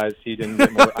still surprised he didn't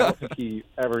get more. I don't think he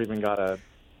ever even got a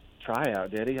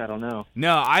tryout, did he? I don't know.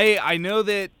 No, I know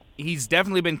that he's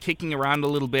definitely been kicking around a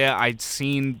little bit. I've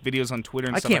seen videos on Twitter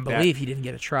and stuff like that. I can't believe he didn't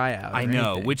get a tryout. I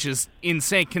know, which is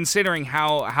insane considering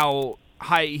how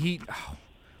high he. Oh,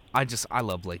 I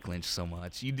love Blake Lynch so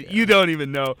much. You don't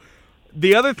even know.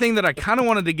 The other thing that I kind of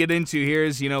wanted to get into here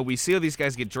is, we see all these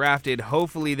guys get drafted.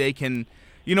 Hopefully they can,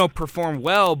 perform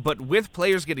well. But with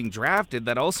players getting drafted,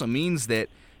 that also means that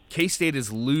K-State is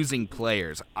losing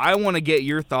players. I want to get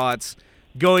your thoughts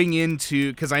going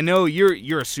into, because I know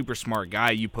you're a super smart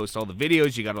guy. You post all the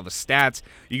videos, you got all the stats,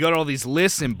 you got all these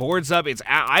lists and boards up.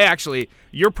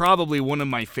 You're probably one of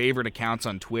my favorite accounts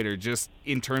on Twitter, just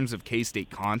in terms of K-State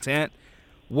content.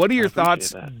 What are your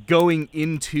thoughts going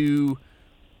into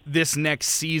this next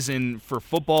season for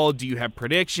football? Do you have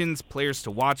predictions, players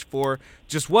to watch for?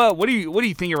 Just what are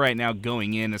you thinking right now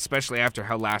going in, especially after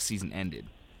how last season ended?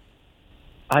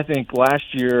 I think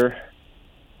last year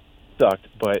sucked,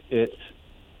 but it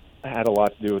had a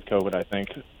lot to do with COVID, I think.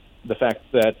 The fact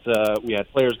that we had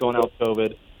players going out with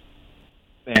COVID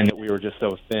and that we were just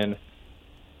so thin,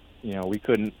 we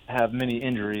couldn't have many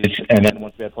injuries. And then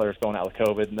once we had players going out with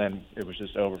COVID, then it was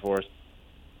just over for us.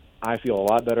 I feel a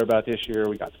lot better about this year.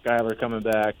 We got Skyler coming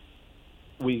back.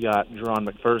 We got Jerron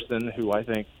McPherson, who I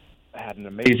think had an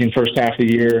amazing first half of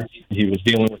the year. He was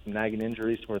dealing with some nagging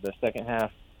injuries for the second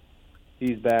half.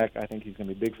 He's back. I think he's going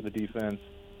to be big for the defense.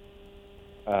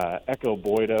 Echo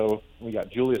Boydo. We got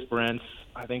Julius Brents.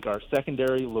 I think our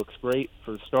secondary looks great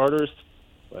for the starters,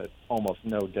 but almost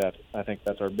no depth. I think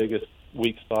that's our biggest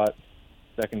weak spot,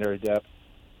 secondary depth.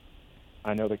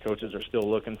 I know the coaches are still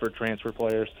looking for transfer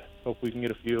players. Hope we can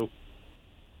get a few.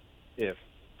 If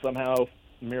somehow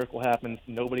a miracle happens,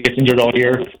 nobody gets injured all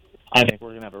year, I think we're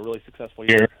going to have a really successful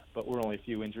year, but we're only a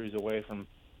few injuries away from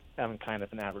having kind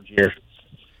of an average year.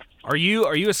 Are you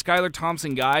a Skylar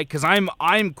Thompson guy? Because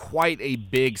I'm quite a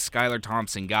big Skylar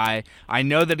Thompson guy. I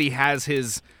know that he has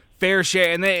his fair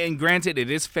share, and granted, it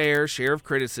is fair share of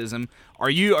criticism. Are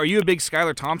you a big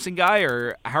Skylar Thompson guy,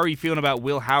 or how are you feeling about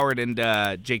Will Howard and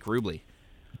Jake Rubley?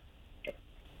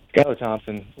 Skylar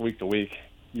Thompson, week to week,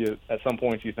 at some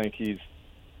points you think he's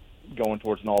going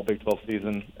towards an all Big 12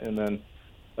 season, and then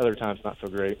other times not so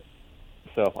great.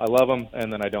 So I love him,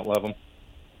 and then I don't love him.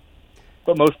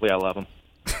 But mostly I love him.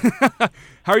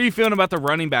 How are you feeling about the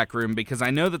running back room? Because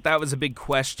I know that was a big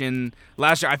question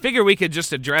last year. I figure we could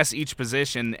just address each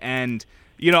position, and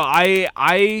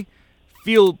I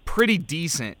feel pretty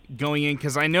decent going in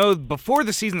because I know before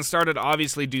the season started,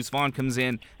 obviously Deuce Vaughn comes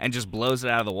in and just blows it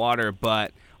out of the water,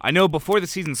 but I know before the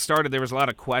season started there was a lot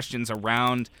of questions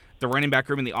around the running back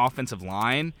room and the offensive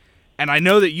line, and I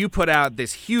know that you put out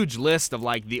this huge list of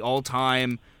like the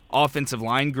all-time offensive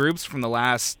line groups from the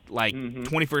last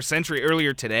 21st century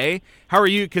earlier today. How are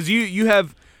you? Because you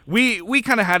have we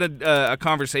kind of had a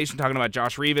conversation talking about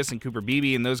Josh Rivas and Cooper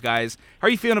Beebe and those guys. How are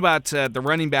you feeling about the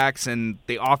running backs and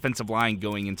the offensive line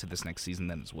going into this next season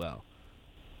then as well?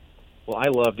 Well, I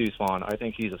love Deuce Vaughn. I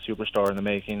think he's a superstar in the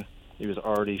making. He was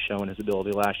already showing his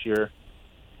ability last year.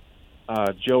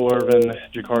 Joe Irvin,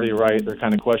 Jacardi Wright, they're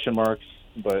kind of question marks,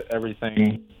 but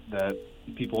everything that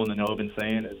people in the know have been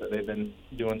saying is that they've been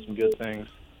doing some good things.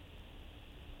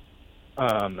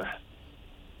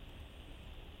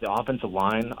 The offensive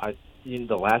line,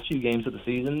 the last few games of the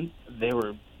season, they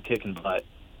were kicking butt.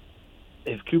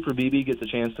 If Cooper Beebe gets a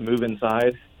chance to move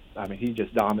inside, he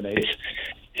just dominates.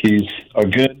 He's a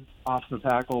good offensive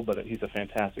tackle, but he's a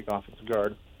fantastic offensive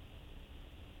guard.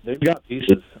 They've got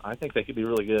pieces. I think they could be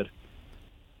really good.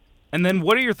 And then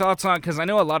what are your thoughts on, because I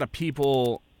know a lot of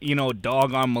people,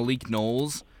 dog on Malik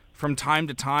Knowles from time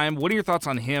to time. What are your thoughts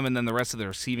on him and then the rest of the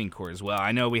receiving corps as well?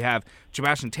 I know we have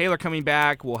Sebastian Taylor coming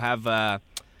back. We'll have,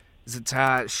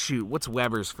 what's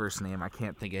Weber's first name? I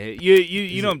can't think of it.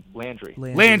 You know Landry.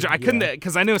 Landry. I couldn't,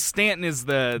 because I know Stanton is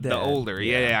the older.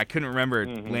 Yeah, I couldn't remember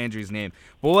Landry's name.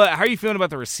 But how are you feeling about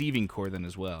the receiving corps then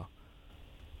as well?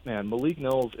 Man, Malik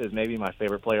Knowles is maybe my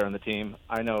favorite player on the team.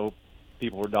 I know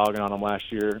people were dogging on him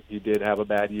last year. He did have a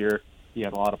bad year. He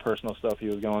had a lot of personal stuff he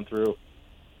was going through.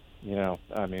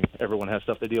 Everyone has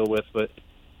stuff to deal with, but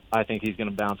I think he's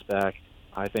going to bounce back.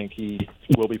 I think he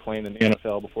will be playing in the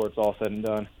NFL before it's all said and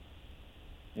done.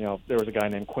 There was a guy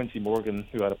named Quincy Morgan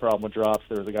who had a problem with drops.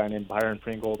 There was a guy named Byron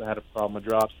Pringle that had a problem with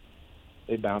drops.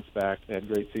 They bounced back. They had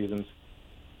great seasons.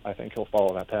 I think he'll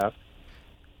follow that path.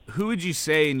 Who would you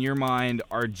say in your mind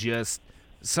are just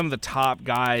some of the top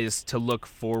guys to look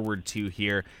forward to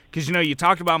here? Because, you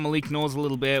talked about Malik Knowles a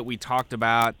little bit. We talked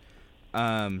about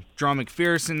Jerron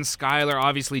McPherson, Skyler,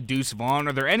 obviously Deuce Vaughn.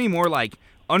 Are there any more,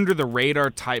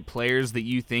 under-the-radar type players that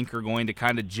you think are going to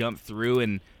kind of jump through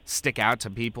and stick out to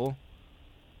people?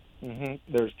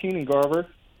 There's Keenan Garver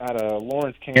out of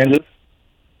Lawrence, Kansas.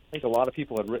 I think a lot of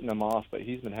people had written him off, but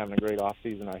he's been having a great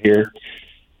offseason, I hear.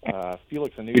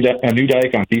 Felix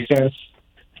Anudike on defense.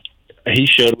 He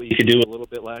showed what he could do a little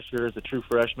bit last year as a true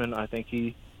freshman. I think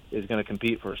he is going to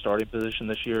compete for a starting position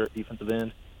this year at defensive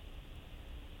end.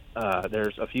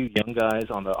 There's a few young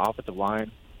guys on the offensive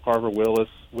line. Carver Willis,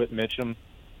 Whit Mitchum,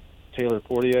 Taylor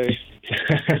Portier.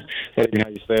 That's how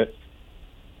you say it.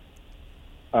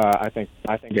 I think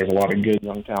there's a lot of good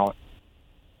young talent.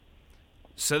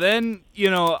 So then,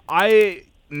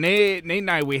 Nate and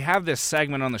I, we have this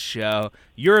segment on the show.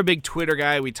 You're a big Twitter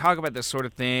guy. We talk about this sort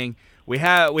of thing. We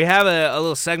have a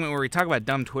little segment where we talk about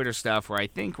dumb Twitter stuff, where I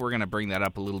think we're going to bring that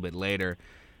up a little bit later.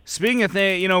 Speaking of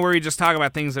things, where we just talk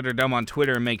about things that are dumb on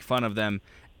Twitter and make fun of them,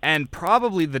 and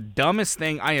probably the dumbest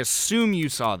thing, I assume you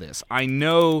saw this. I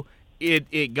know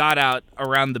it got out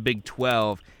around the Big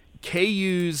 12.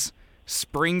 KU's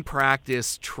spring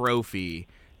practice trophy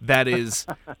that is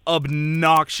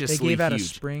obnoxiously huge. They gave out a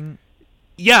spring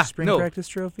practice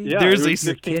trophy? Yeah, there's it was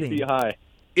 15 feet high.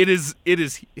 It is.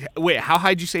 Wait, how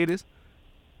high did you say it is?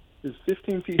 It's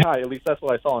 15 feet high. At least that's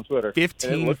what I saw on Twitter.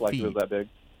 15 and it looked feet. like it was that big.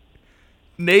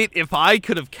 Nate, if I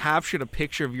could have captured a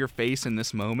picture of your face in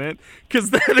this moment, because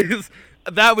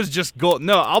that was just gold.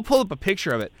 No, I'll pull up a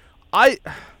picture of it.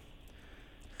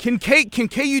 Can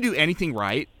KU do anything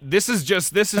right? This is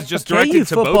just directed to both of you. KU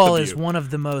football is one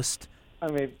of the most. I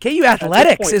mean, KU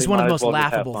athletics is one of the most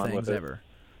laughable things ever.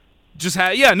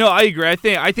 I agree.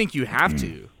 I think you have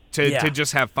to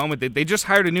just have fun with it. They just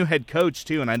hired a new head coach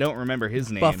too, and I don't remember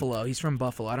his name. Buffalo. He's from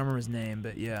Buffalo. I don't remember his name,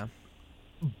 but yeah.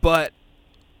 But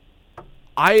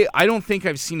I don't think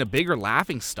I've seen a bigger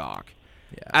laughing stock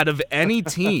out of any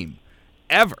team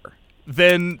ever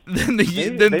than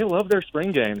the. They love their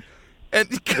spring games. And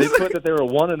they put that they were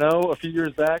 1-0 a few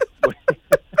years back.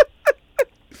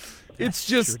 It's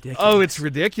just ridiculous. It's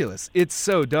ridiculous. It's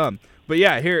so dumb. But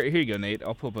yeah, here you go, Nate.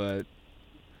 I'll pull up a.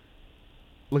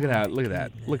 Look at that! Look at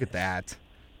that! Look at that!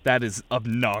 That is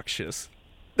obnoxious.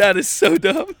 That is so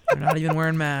dumb. They're not even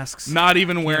wearing masks. Not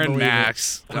even wearing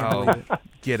masks. Oh,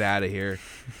 get out of here.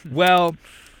 Well,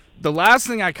 the last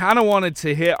thing I kind of wanted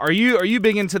to hit. Are you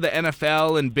big into the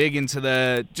NFL and big into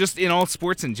the just in all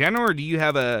sports in general, or do you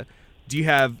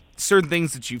have certain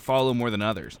things that you follow more than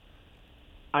others?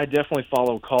 I definitely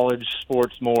follow college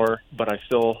sports more, but I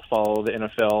still follow the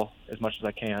NFL as much as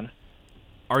I can.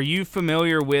 Are you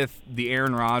familiar with the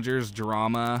Aaron Rodgers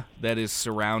drama that is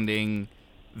surrounding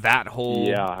that whole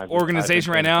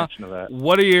organization right now?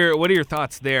 What are your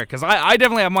thoughts there? Because I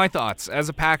definitely have my thoughts. As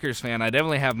a Packers fan, I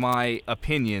definitely have my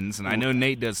opinions, and I know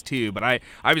Nate does too, but I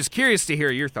was curious to hear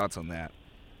your thoughts on that.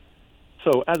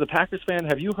 So, as a Packers fan,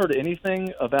 have you heard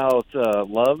anything about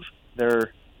Love,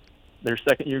 their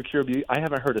second-year QB? I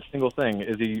haven't heard a single thing.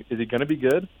 Is he going to be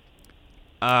good?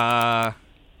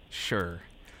 Sure.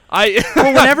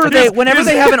 Whenever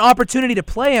they have an opportunity to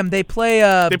play him, they play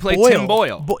Boyle. Tim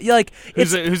Boyle,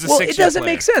 who's a 6-year it doesn't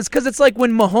player. make sense because it's like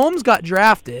when Mahomes got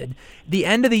drafted, the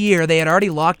end of the year they had already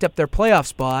locked up their playoff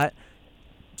spot,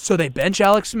 so they bench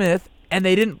Alex Smith and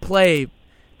they didn't play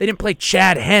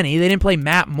Chad Henne, they didn't play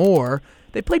Matt Moore.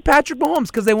 They played Patrick Mahomes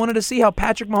because they wanted to see how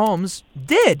Patrick Mahomes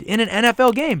did in an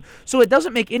NFL game. So it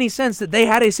doesn't make any sense that they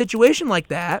had a situation like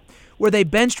that where they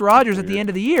benched Rodgers at the end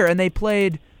of the year and they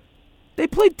played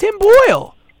Tim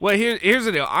Boyle. Well, here's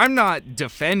the deal. I'm not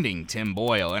defending Tim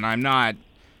Boyle, and I'm not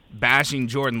bashing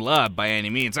Jordan Love by any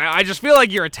means. I just feel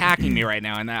like you're attacking me right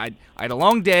now, and I had a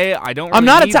long day. I don't. Really I'm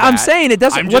not. I'm saying it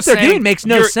doesn't. What they're doing makes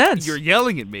no sense. You're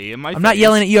yelling at me. I'm not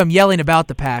yelling at you. I'm yelling about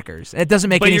the Packers. It doesn't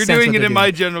make any sense. But you're doing it in my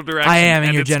general direction. I am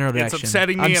in your general direction. It's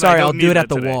upsetting me. I'm sorry. I'll do it at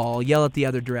the today. wall. I'll yell at the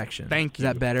other direction. Thank you.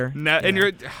 Is that better? No, and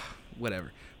you're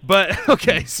whatever. But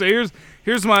okay, so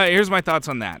here's my thoughts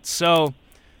on that. So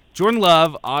Jordan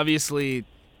Love, obviously,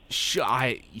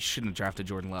 you shouldn't have drafted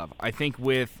Jordan Love. I think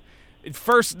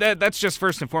that's just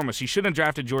first and foremost. You shouldn't have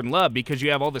drafted Jordan Love because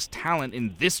you have all this talent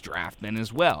in this draft then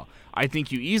as well. I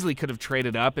think you easily could have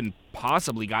traded up and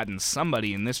possibly gotten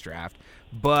somebody in this draft.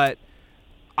 But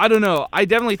I don't know. I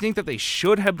definitely think that they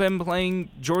should have been playing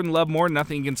Jordan Love more.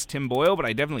 Nothing against Tim Boyle, but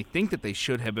I definitely think that they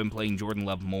should have been playing Jordan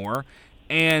Love more.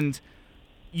 And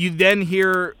you then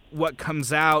hear what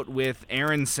comes out with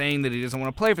Aaron saying that he doesn't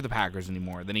want to play for the Packers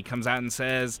anymore. Then he comes out and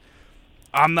says,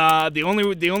 "I'm the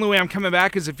only way I'm coming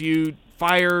back is if you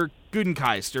fire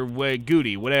Gutekunst or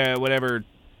Goody, whatever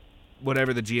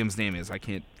the GM's name is. I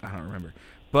don't remember."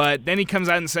 But then he comes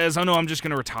out and says, "Oh no, I'm just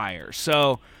going to retire."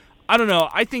 So I don't know.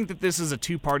 I think that this is a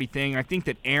two-party thing. I think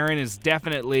that Aaron is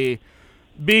definitely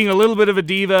being a little bit of a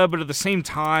diva, but at the same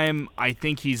time, I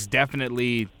think he's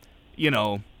definitely, he's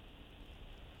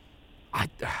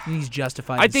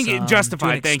justified. I think it's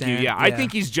justified. Thank you. Yeah, I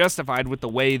think he's justified with the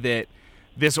way that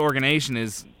this organization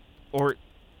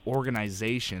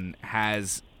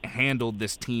has handled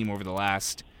this team over the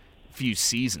last few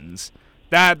seasons.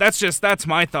 That's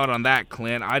my thought on that,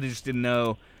 Clint. I just didn't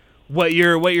know what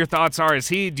your thoughts are.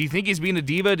 Do you think he's being a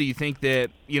diva? Do you think that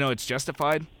it's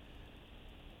justified?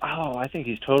 Oh, I think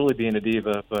he's totally being a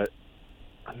diva. But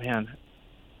man,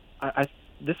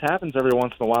 this happens every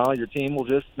once in a while. Your team will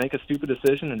just make a stupid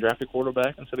decision and draft a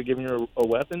quarterback instead of giving you a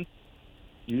weapon.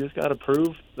 you just got to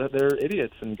prove that they're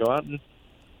idiots and go out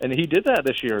and he did that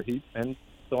this year. And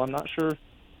so I'm not sure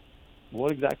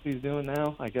what exactly he's doing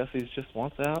now. I guess he just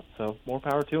wants out, so more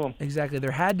power to him. Exactly.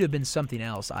 There had to have been something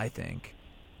else, I think,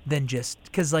 than just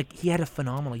because, like, he had a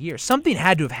phenomenal year. Something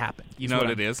had to have happened. You know what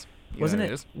it is? Wasn't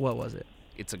it? What was it?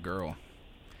 It's a girl.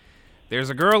 There's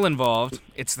a girl involved.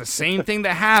 It's the same thing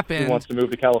that happened. He wants to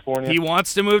move to California. He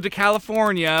wants to move to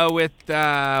California with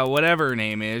whatever her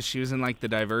name is. She was in, like, the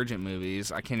Divergent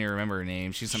movies. I can't even remember her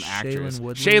name. She's some actress.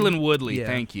 Shailene Woodley. Yeah.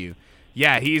 Thank you.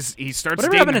 Yeah, he starts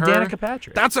Whatever dating happened her. to Danica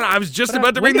Patrick? That's what I was just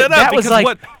about to bring that up.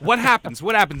 Because what happens?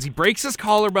 What happens? He breaks his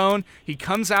collarbone. He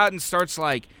comes out and starts,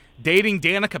 like, dating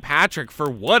Danica Patrick for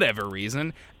whatever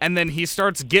reason, and then he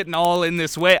starts getting all in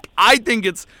this way. I think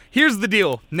here's the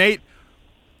deal, Nate.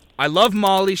 I love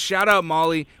Molly. Shout out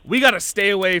Molly. We got to stay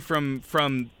away from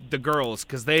the girls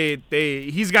because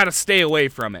he's got to stay away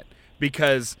from it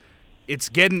because it's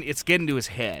getting to his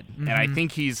head, and I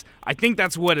think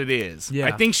that's what it is. Yeah.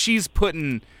 I think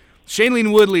Shailene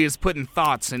Woodley is putting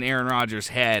thoughts in Aaron Rodgers'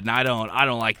 head, and I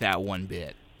don't like that one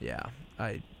bit. Yeah,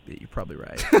 you're probably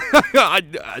right.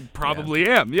 I probably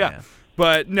am. Yeah.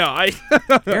 But no,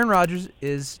 Aaron Rodgers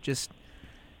is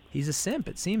he's a simp.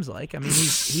 It seems like. I mean,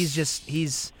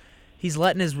 he's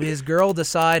letting his girl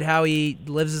decide how he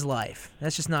lives his life.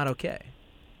 That's just not okay.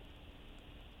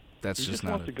 That's he just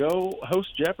not. Wants to go host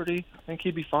Jeopardy. I think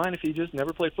he'd be fine if he just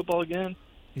never played football again.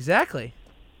 Exactly.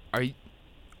 Are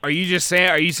you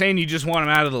saying you just want him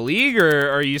out of the league,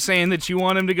 or are you saying that you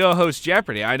want him to go host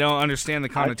Jeopardy? I don't understand the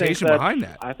connotation behind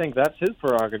that. I think that's his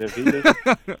prerogative. He just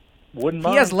wouldn't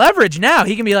mind. He has leverage now.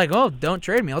 He can be like, "Oh, don't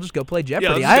trade me. I'll just go play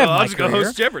Jeopardy. I'll just go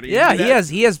host Jeopardy." Yeah,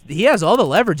 he has all the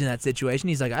leverage in that situation.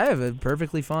 He's like, "I have a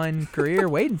perfectly fine career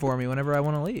waiting for me whenever I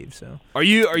want to leave." So, are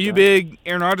you big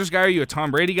Aaron Rodgers guy? Are you a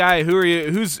Tom Brady guy? Who are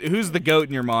you? Who's the GOAT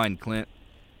in your mind, Clint?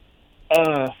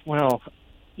 Well,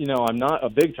 I'm not a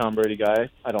big Tom Brady guy.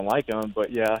 I don't like him,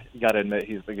 but yeah, you got to admit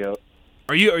he's the GOAT.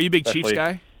 Are you a big Chiefs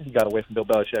guy? He got away from Bill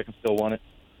Belichick and still won it.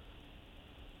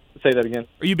 Say that again.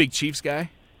 Are you a big Chiefs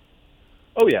guy?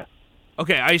 Oh yeah.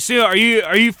 Okay, I assume. Are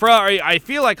you from? I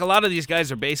feel like a lot of these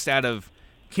guys are based out of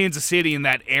Kansas City in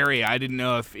that area. I didn't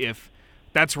know if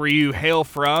that's where you hail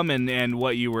from and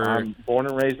what you were. I'm born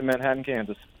and raised in Manhattan,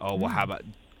 Kansas. Oh well, how about?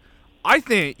 I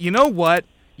think you know what,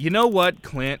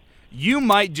 Clint. You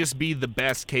might just be the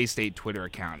best K-State Twitter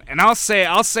account, and I'll say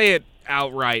it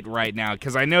outright right now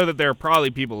because I know that there are probably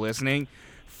people listening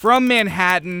from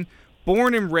Manhattan,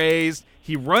 born and raised.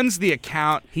 He runs the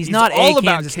account. He's not all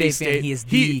about Kansas State fan. He is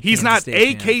the He's not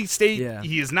a K-State. Yeah.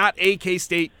 He is not a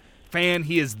K-State fan.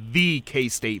 He is the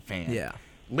K-State fan. Yeah.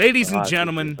 Ladies and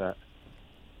gentlemen,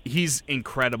 he's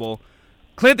incredible.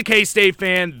 Clint the K-State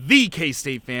fan, the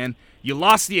K-State fan. You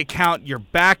lost the account. You're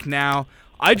back now.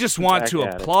 I just want to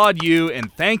applaud you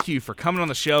and thank you for coming on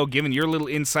the show, giving your little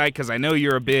insight because I know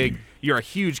you're a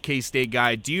huge K-State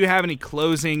guy. Do you have any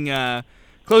closing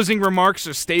remarks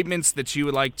or statements that you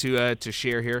would like to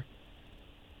share here?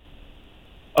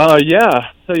 Yeah.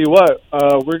 Tell you what,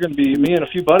 we're going to be, me and a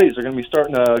few buddies are going to be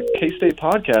starting a K-State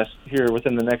podcast here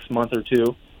within the next month or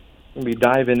two. We're going to be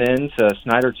diving into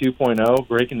Snyder 2.0,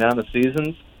 breaking down the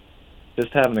seasons,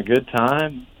 just having a good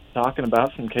time, talking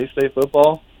about some K-State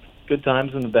football, good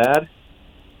times and the bad.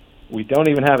 We don't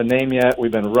even have a name yet.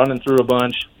 We've been running through a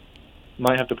bunch.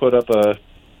 Might have to put up a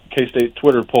K-State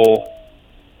Twitter poll,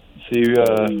 see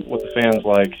what the fans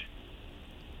like.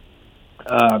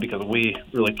 Because we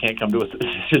really can't come to a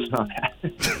decision on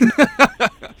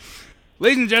that.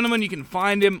 Ladies and gentlemen, you can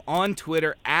find him on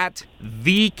Twitter at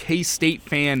the K-State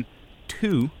Fan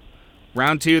 2.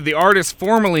 Round 2, the artist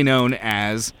formerly known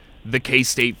as the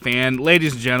K-State Fan.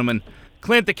 Ladies and gentlemen,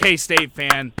 Clint the K-State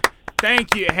Fan,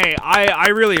 thank you. Hey, I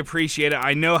really appreciate it.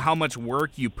 I know how much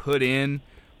work you put in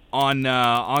on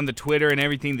the Twitter and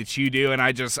everything that you do, and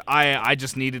I just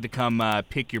needed to come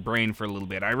pick your brain for a little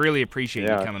bit. I really appreciate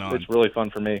you coming on. It's really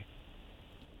fun for me.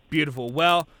 Beautiful.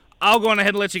 Well, I'll go on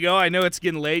ahead and let you go. I know it's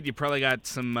getting late. You probably got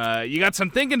some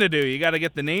thinking to do. You got to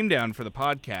get the name down for the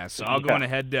podcast. So I'll go on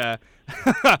ahead.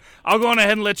 I'll go on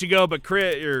ahead and let you go. But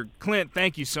Clint,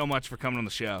 thank you so much for coming on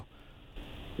the show.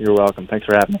 You're welcome. Thanks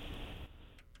for having me.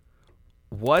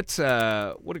 What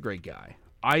a great guy.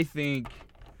 I think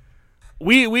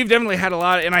we've definitely had a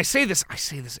lot, and I say this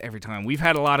every time. We've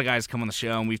had a lot of guys come on the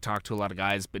show, and we've talked to a lot of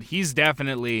guys, but he's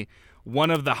definitely one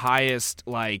of the highest,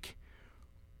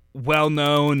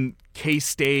 well-known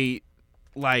K-State.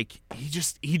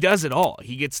 He does it all.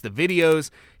 He gets the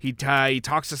videos. He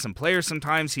talks to some players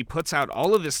sometimes. He puts out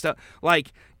all of this stuff.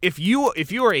 If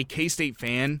you are a K-State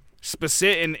fan,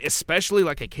 and especially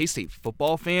a K-State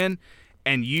football fan,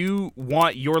 and you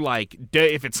want your, like,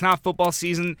 if it's not football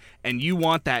season and you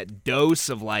want that dose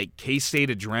of, like, K-State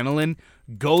adrenaline,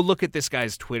 go look at this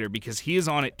guy's Twitter because he is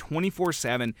on it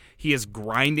 24/7. He is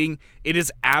grinding. It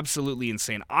is absolutely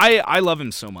insane. I love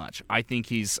him so much. I think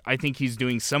he's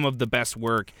doing some of the best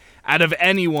work out of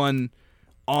anyone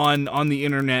on the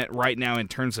internet right now in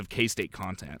terms of K-State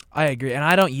content. I agree, and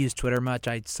I don't use Twitter much.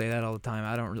 I say that all the time.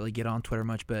 I don't really get on Twitter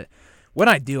much, but when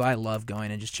I do, I love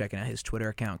going and just checking out his Twitter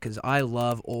account because I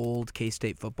love old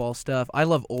K-State football stuff. I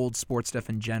love old sports stuff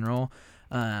in general.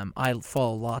 I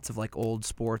follow lots of like old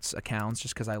sports accounts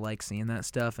just because I like seeing that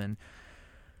stuff, and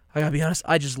I gotta be honest,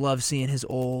 I just love seeing his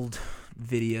old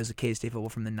videos of K-State football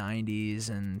from the 90s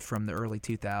and from the early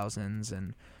 2000s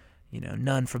and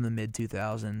none from the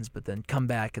mid-2000s, but then come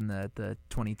back in the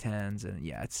 2010s. And,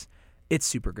 yeah, it's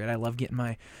super great. I love getting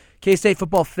my K-State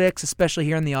football fix, especially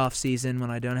here in the off-season when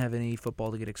I don't have any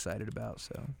football to get excited about.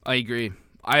 So I agree.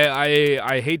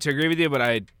 I hate to agree with you,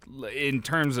 but in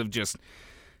terms of just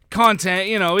content,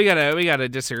 we gotta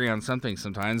disagree on something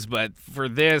sometimes. But for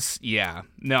this, yeah.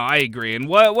 No, I agree. And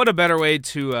what a better way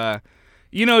to,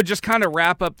 just kind of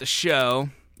wrap up the show.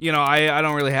 I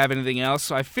don't really have anything else,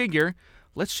 so I figure –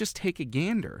 let's just take a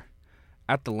gander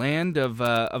at the land of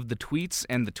the tweets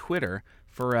and the Twitter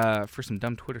for some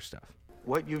dumb Twitter stuff.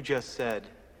 What you just said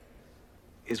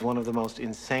is one of the most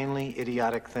insanely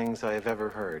idiotic things I have ever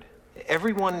heard.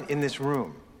 Everyone in this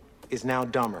room is now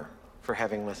dumber for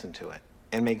having listened to it.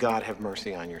 And may God have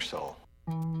mercy on your soul.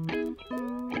 All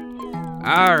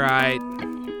right.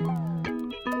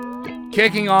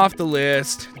 Kicking off the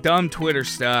list, dumb Twitter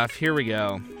stuff. Here we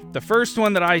go. The first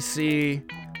one that I see...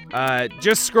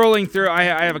 just scrolling through, I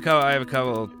have a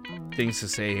couple things to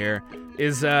say here.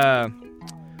 Is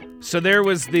so there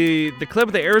was the clip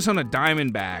of the Arizona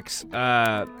Diamondbacks,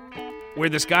 where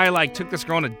this guy like took this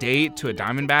girl on a date to a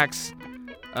Diamondbacks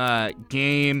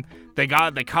game. They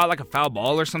caught like a foul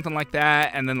ball or something like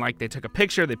that, and then like they took a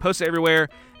picture, they posted it everywhere,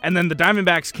 and then the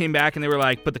Diamondbacks came back and they were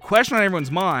like, but the question on everyone's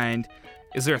mind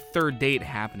is there a third date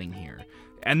happening here?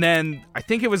 And then I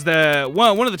think it was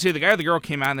one of the two, the guy or the girl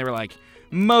came out and they were like,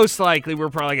 most likely we're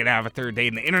probably gonna have a third date,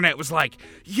 and the internet was like,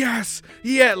 yes,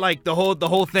 yeah, like the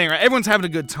whole thing, right? Everyone's having a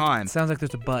good time. Sounds like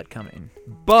there's a butt coming.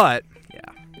 But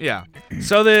yeah.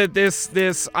 So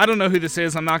this I don't know who this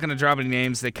is. I'm not gonna drop any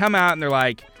names. They come out and they're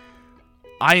like,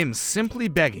 I am simply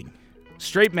begging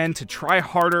straight men to try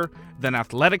harder than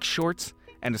athletic shorts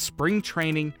and a spring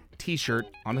training t-shirt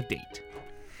on a date.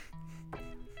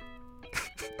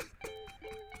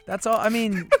 That's all. I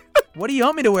mean. What do you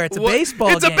want me to wear? It's a baseball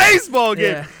game. It's a baseball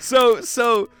game. Yeah.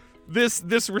 So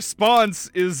this response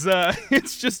is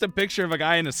it's just a picture of a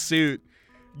guy in a suit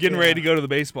getting ready to go to the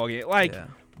baseball game. Like,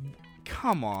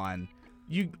 come on.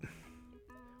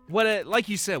 Like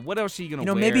you said, what else are you going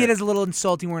to wear? Maybe it is a little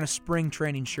insulting wearing a spring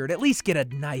training shirt. At least get a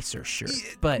nicer shirt.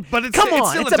 But it's, come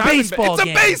on, it's a baseball game.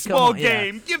 It's a baseball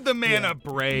game. Yeah. Give the man a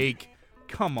break.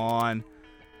 Come on.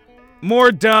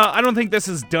 More dumb. I don't think this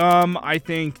is dumb. I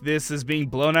think this is being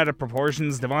blown out of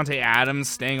proportions. Devontae Adams,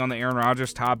 staying on the Aaron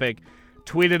Rodgers topic,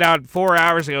 tweeted out 4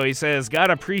 hours ago. He says,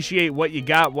 "Gotta appreciate what you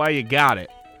got while you got it."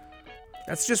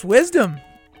 That's just wisdom.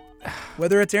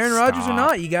 Whether it's Aaron Rodgers or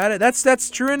not, you got it.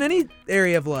 That's true in any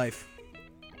area of life.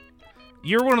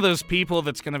 You're one of those people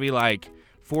that's going to be like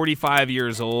 45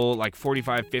 years old, like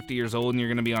 45, 50 years old, and you're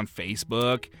going to be on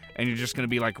Facebook, and you're just going to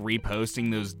be like reposting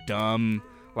those dumb...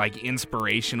 like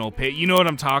inspirational you know what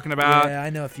I'm talking about? Yeah, I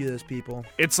know a few of those people.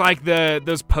 It's like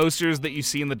those posters that you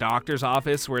see in the doctor's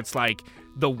office where it's like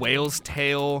the whale's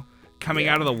tail coming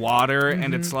out of the water,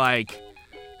 and it's like,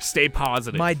 stay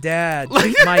positive. My dad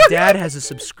has a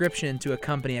subscription to a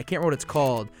company. I can't remember what it's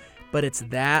called, but it's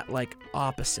that like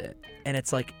opposite, and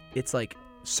it's like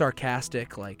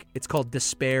sarcastic. Like it's called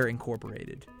Despair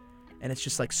Incorporated. And it's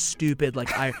just like stupid, like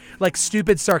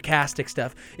stupid sarcastic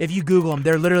stuff. If you Google them,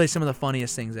 they're literally some of the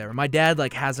funniest things ever. My dad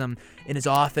like has them in his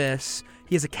office.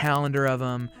 He has a calendar of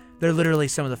them. They're literally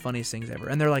some of the funniest things ever,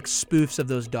 and they're like spoofs of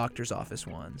those doctor's office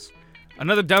ones.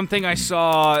 Another dumb thing I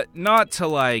saw. Not to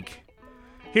like.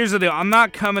 Here's the deal. I'm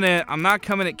not coming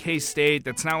at K-State.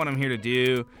 That's not what I'm here to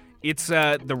do. It's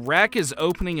the rec is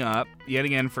opening up yet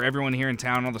again for everyone here in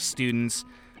town, all the students.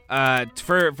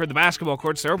 For the basketball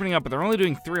courts, they're opening up, but they're only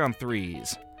doing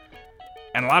 3-on-3s.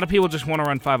 And a lot of people just want to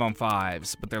run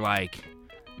 5-on-5s, but they're like,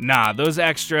 nah, those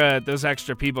extra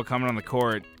people coming on the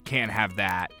court can't have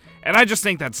that. And I just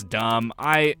think that's dumb.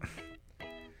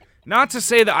 Not to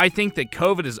say that I think that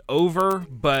COVID is over,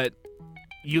 but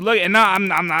you look, and no, I'm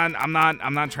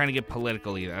not trying to get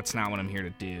political either. That's not what I'm here to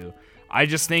do. I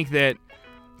just think that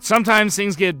sometimes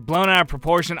things get blown out of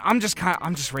proportion. I'm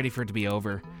just ready for it to be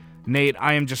over. Nate,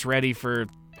 I am just ready for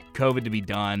COVID to be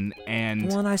done. And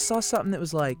well, and I saw something that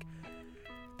was like,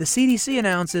 the CDC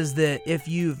announces that if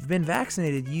you've been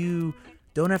vaccinated, you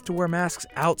don't have to wear masks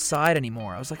outside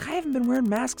anymore. I was like, I haven't been wearing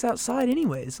masks outside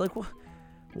anyways. Like,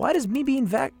 why does me being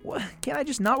can't I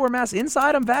just not wear masks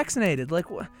inside? I'm vaccinated. Like,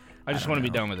 what? I just want to be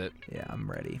done with it. Yeah, I'm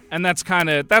ready. And that's kind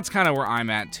of where I'm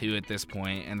at too at this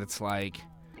point. And it's like,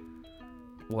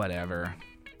 whatever.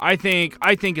 I think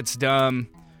it's dumb.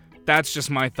 That's just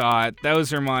my thought.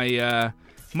 Those are my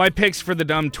my picks for the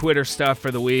dumb Twitter stuff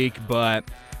for the week. But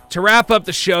to wrap up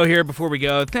the show here before we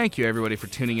go, thank you everybody for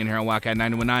tuning in here on Wildcat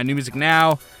 919 New Music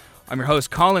Now. I'm your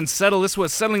host Colin Settle. This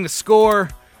was Settling the Score.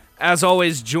 As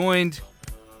always, joined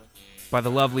by the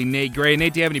lovely Nate Gray.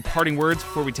 Nate, do you have any parting words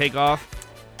before we take off?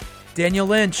 Daniel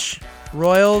Lynch,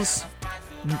 Royals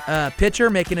pitcher,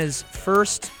 making his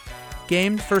first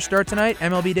start tonight,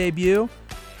 MLB debut.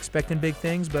 Expecting big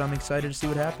things, but I'm excited to see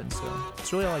what happens. So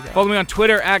that's really all I got. Follow me on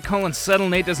Twitter at Colin Settle.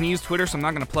 Nate doesn't use Twitter, so I'm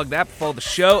not going to plug that. Follow the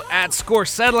show at Score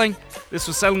Settling. This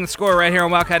was Settling the Score right here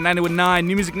on Wildcat 919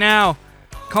 New Music Now.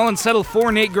 Colin Settle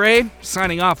for Nate Gray.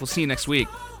 Signing off. We'll see you next week.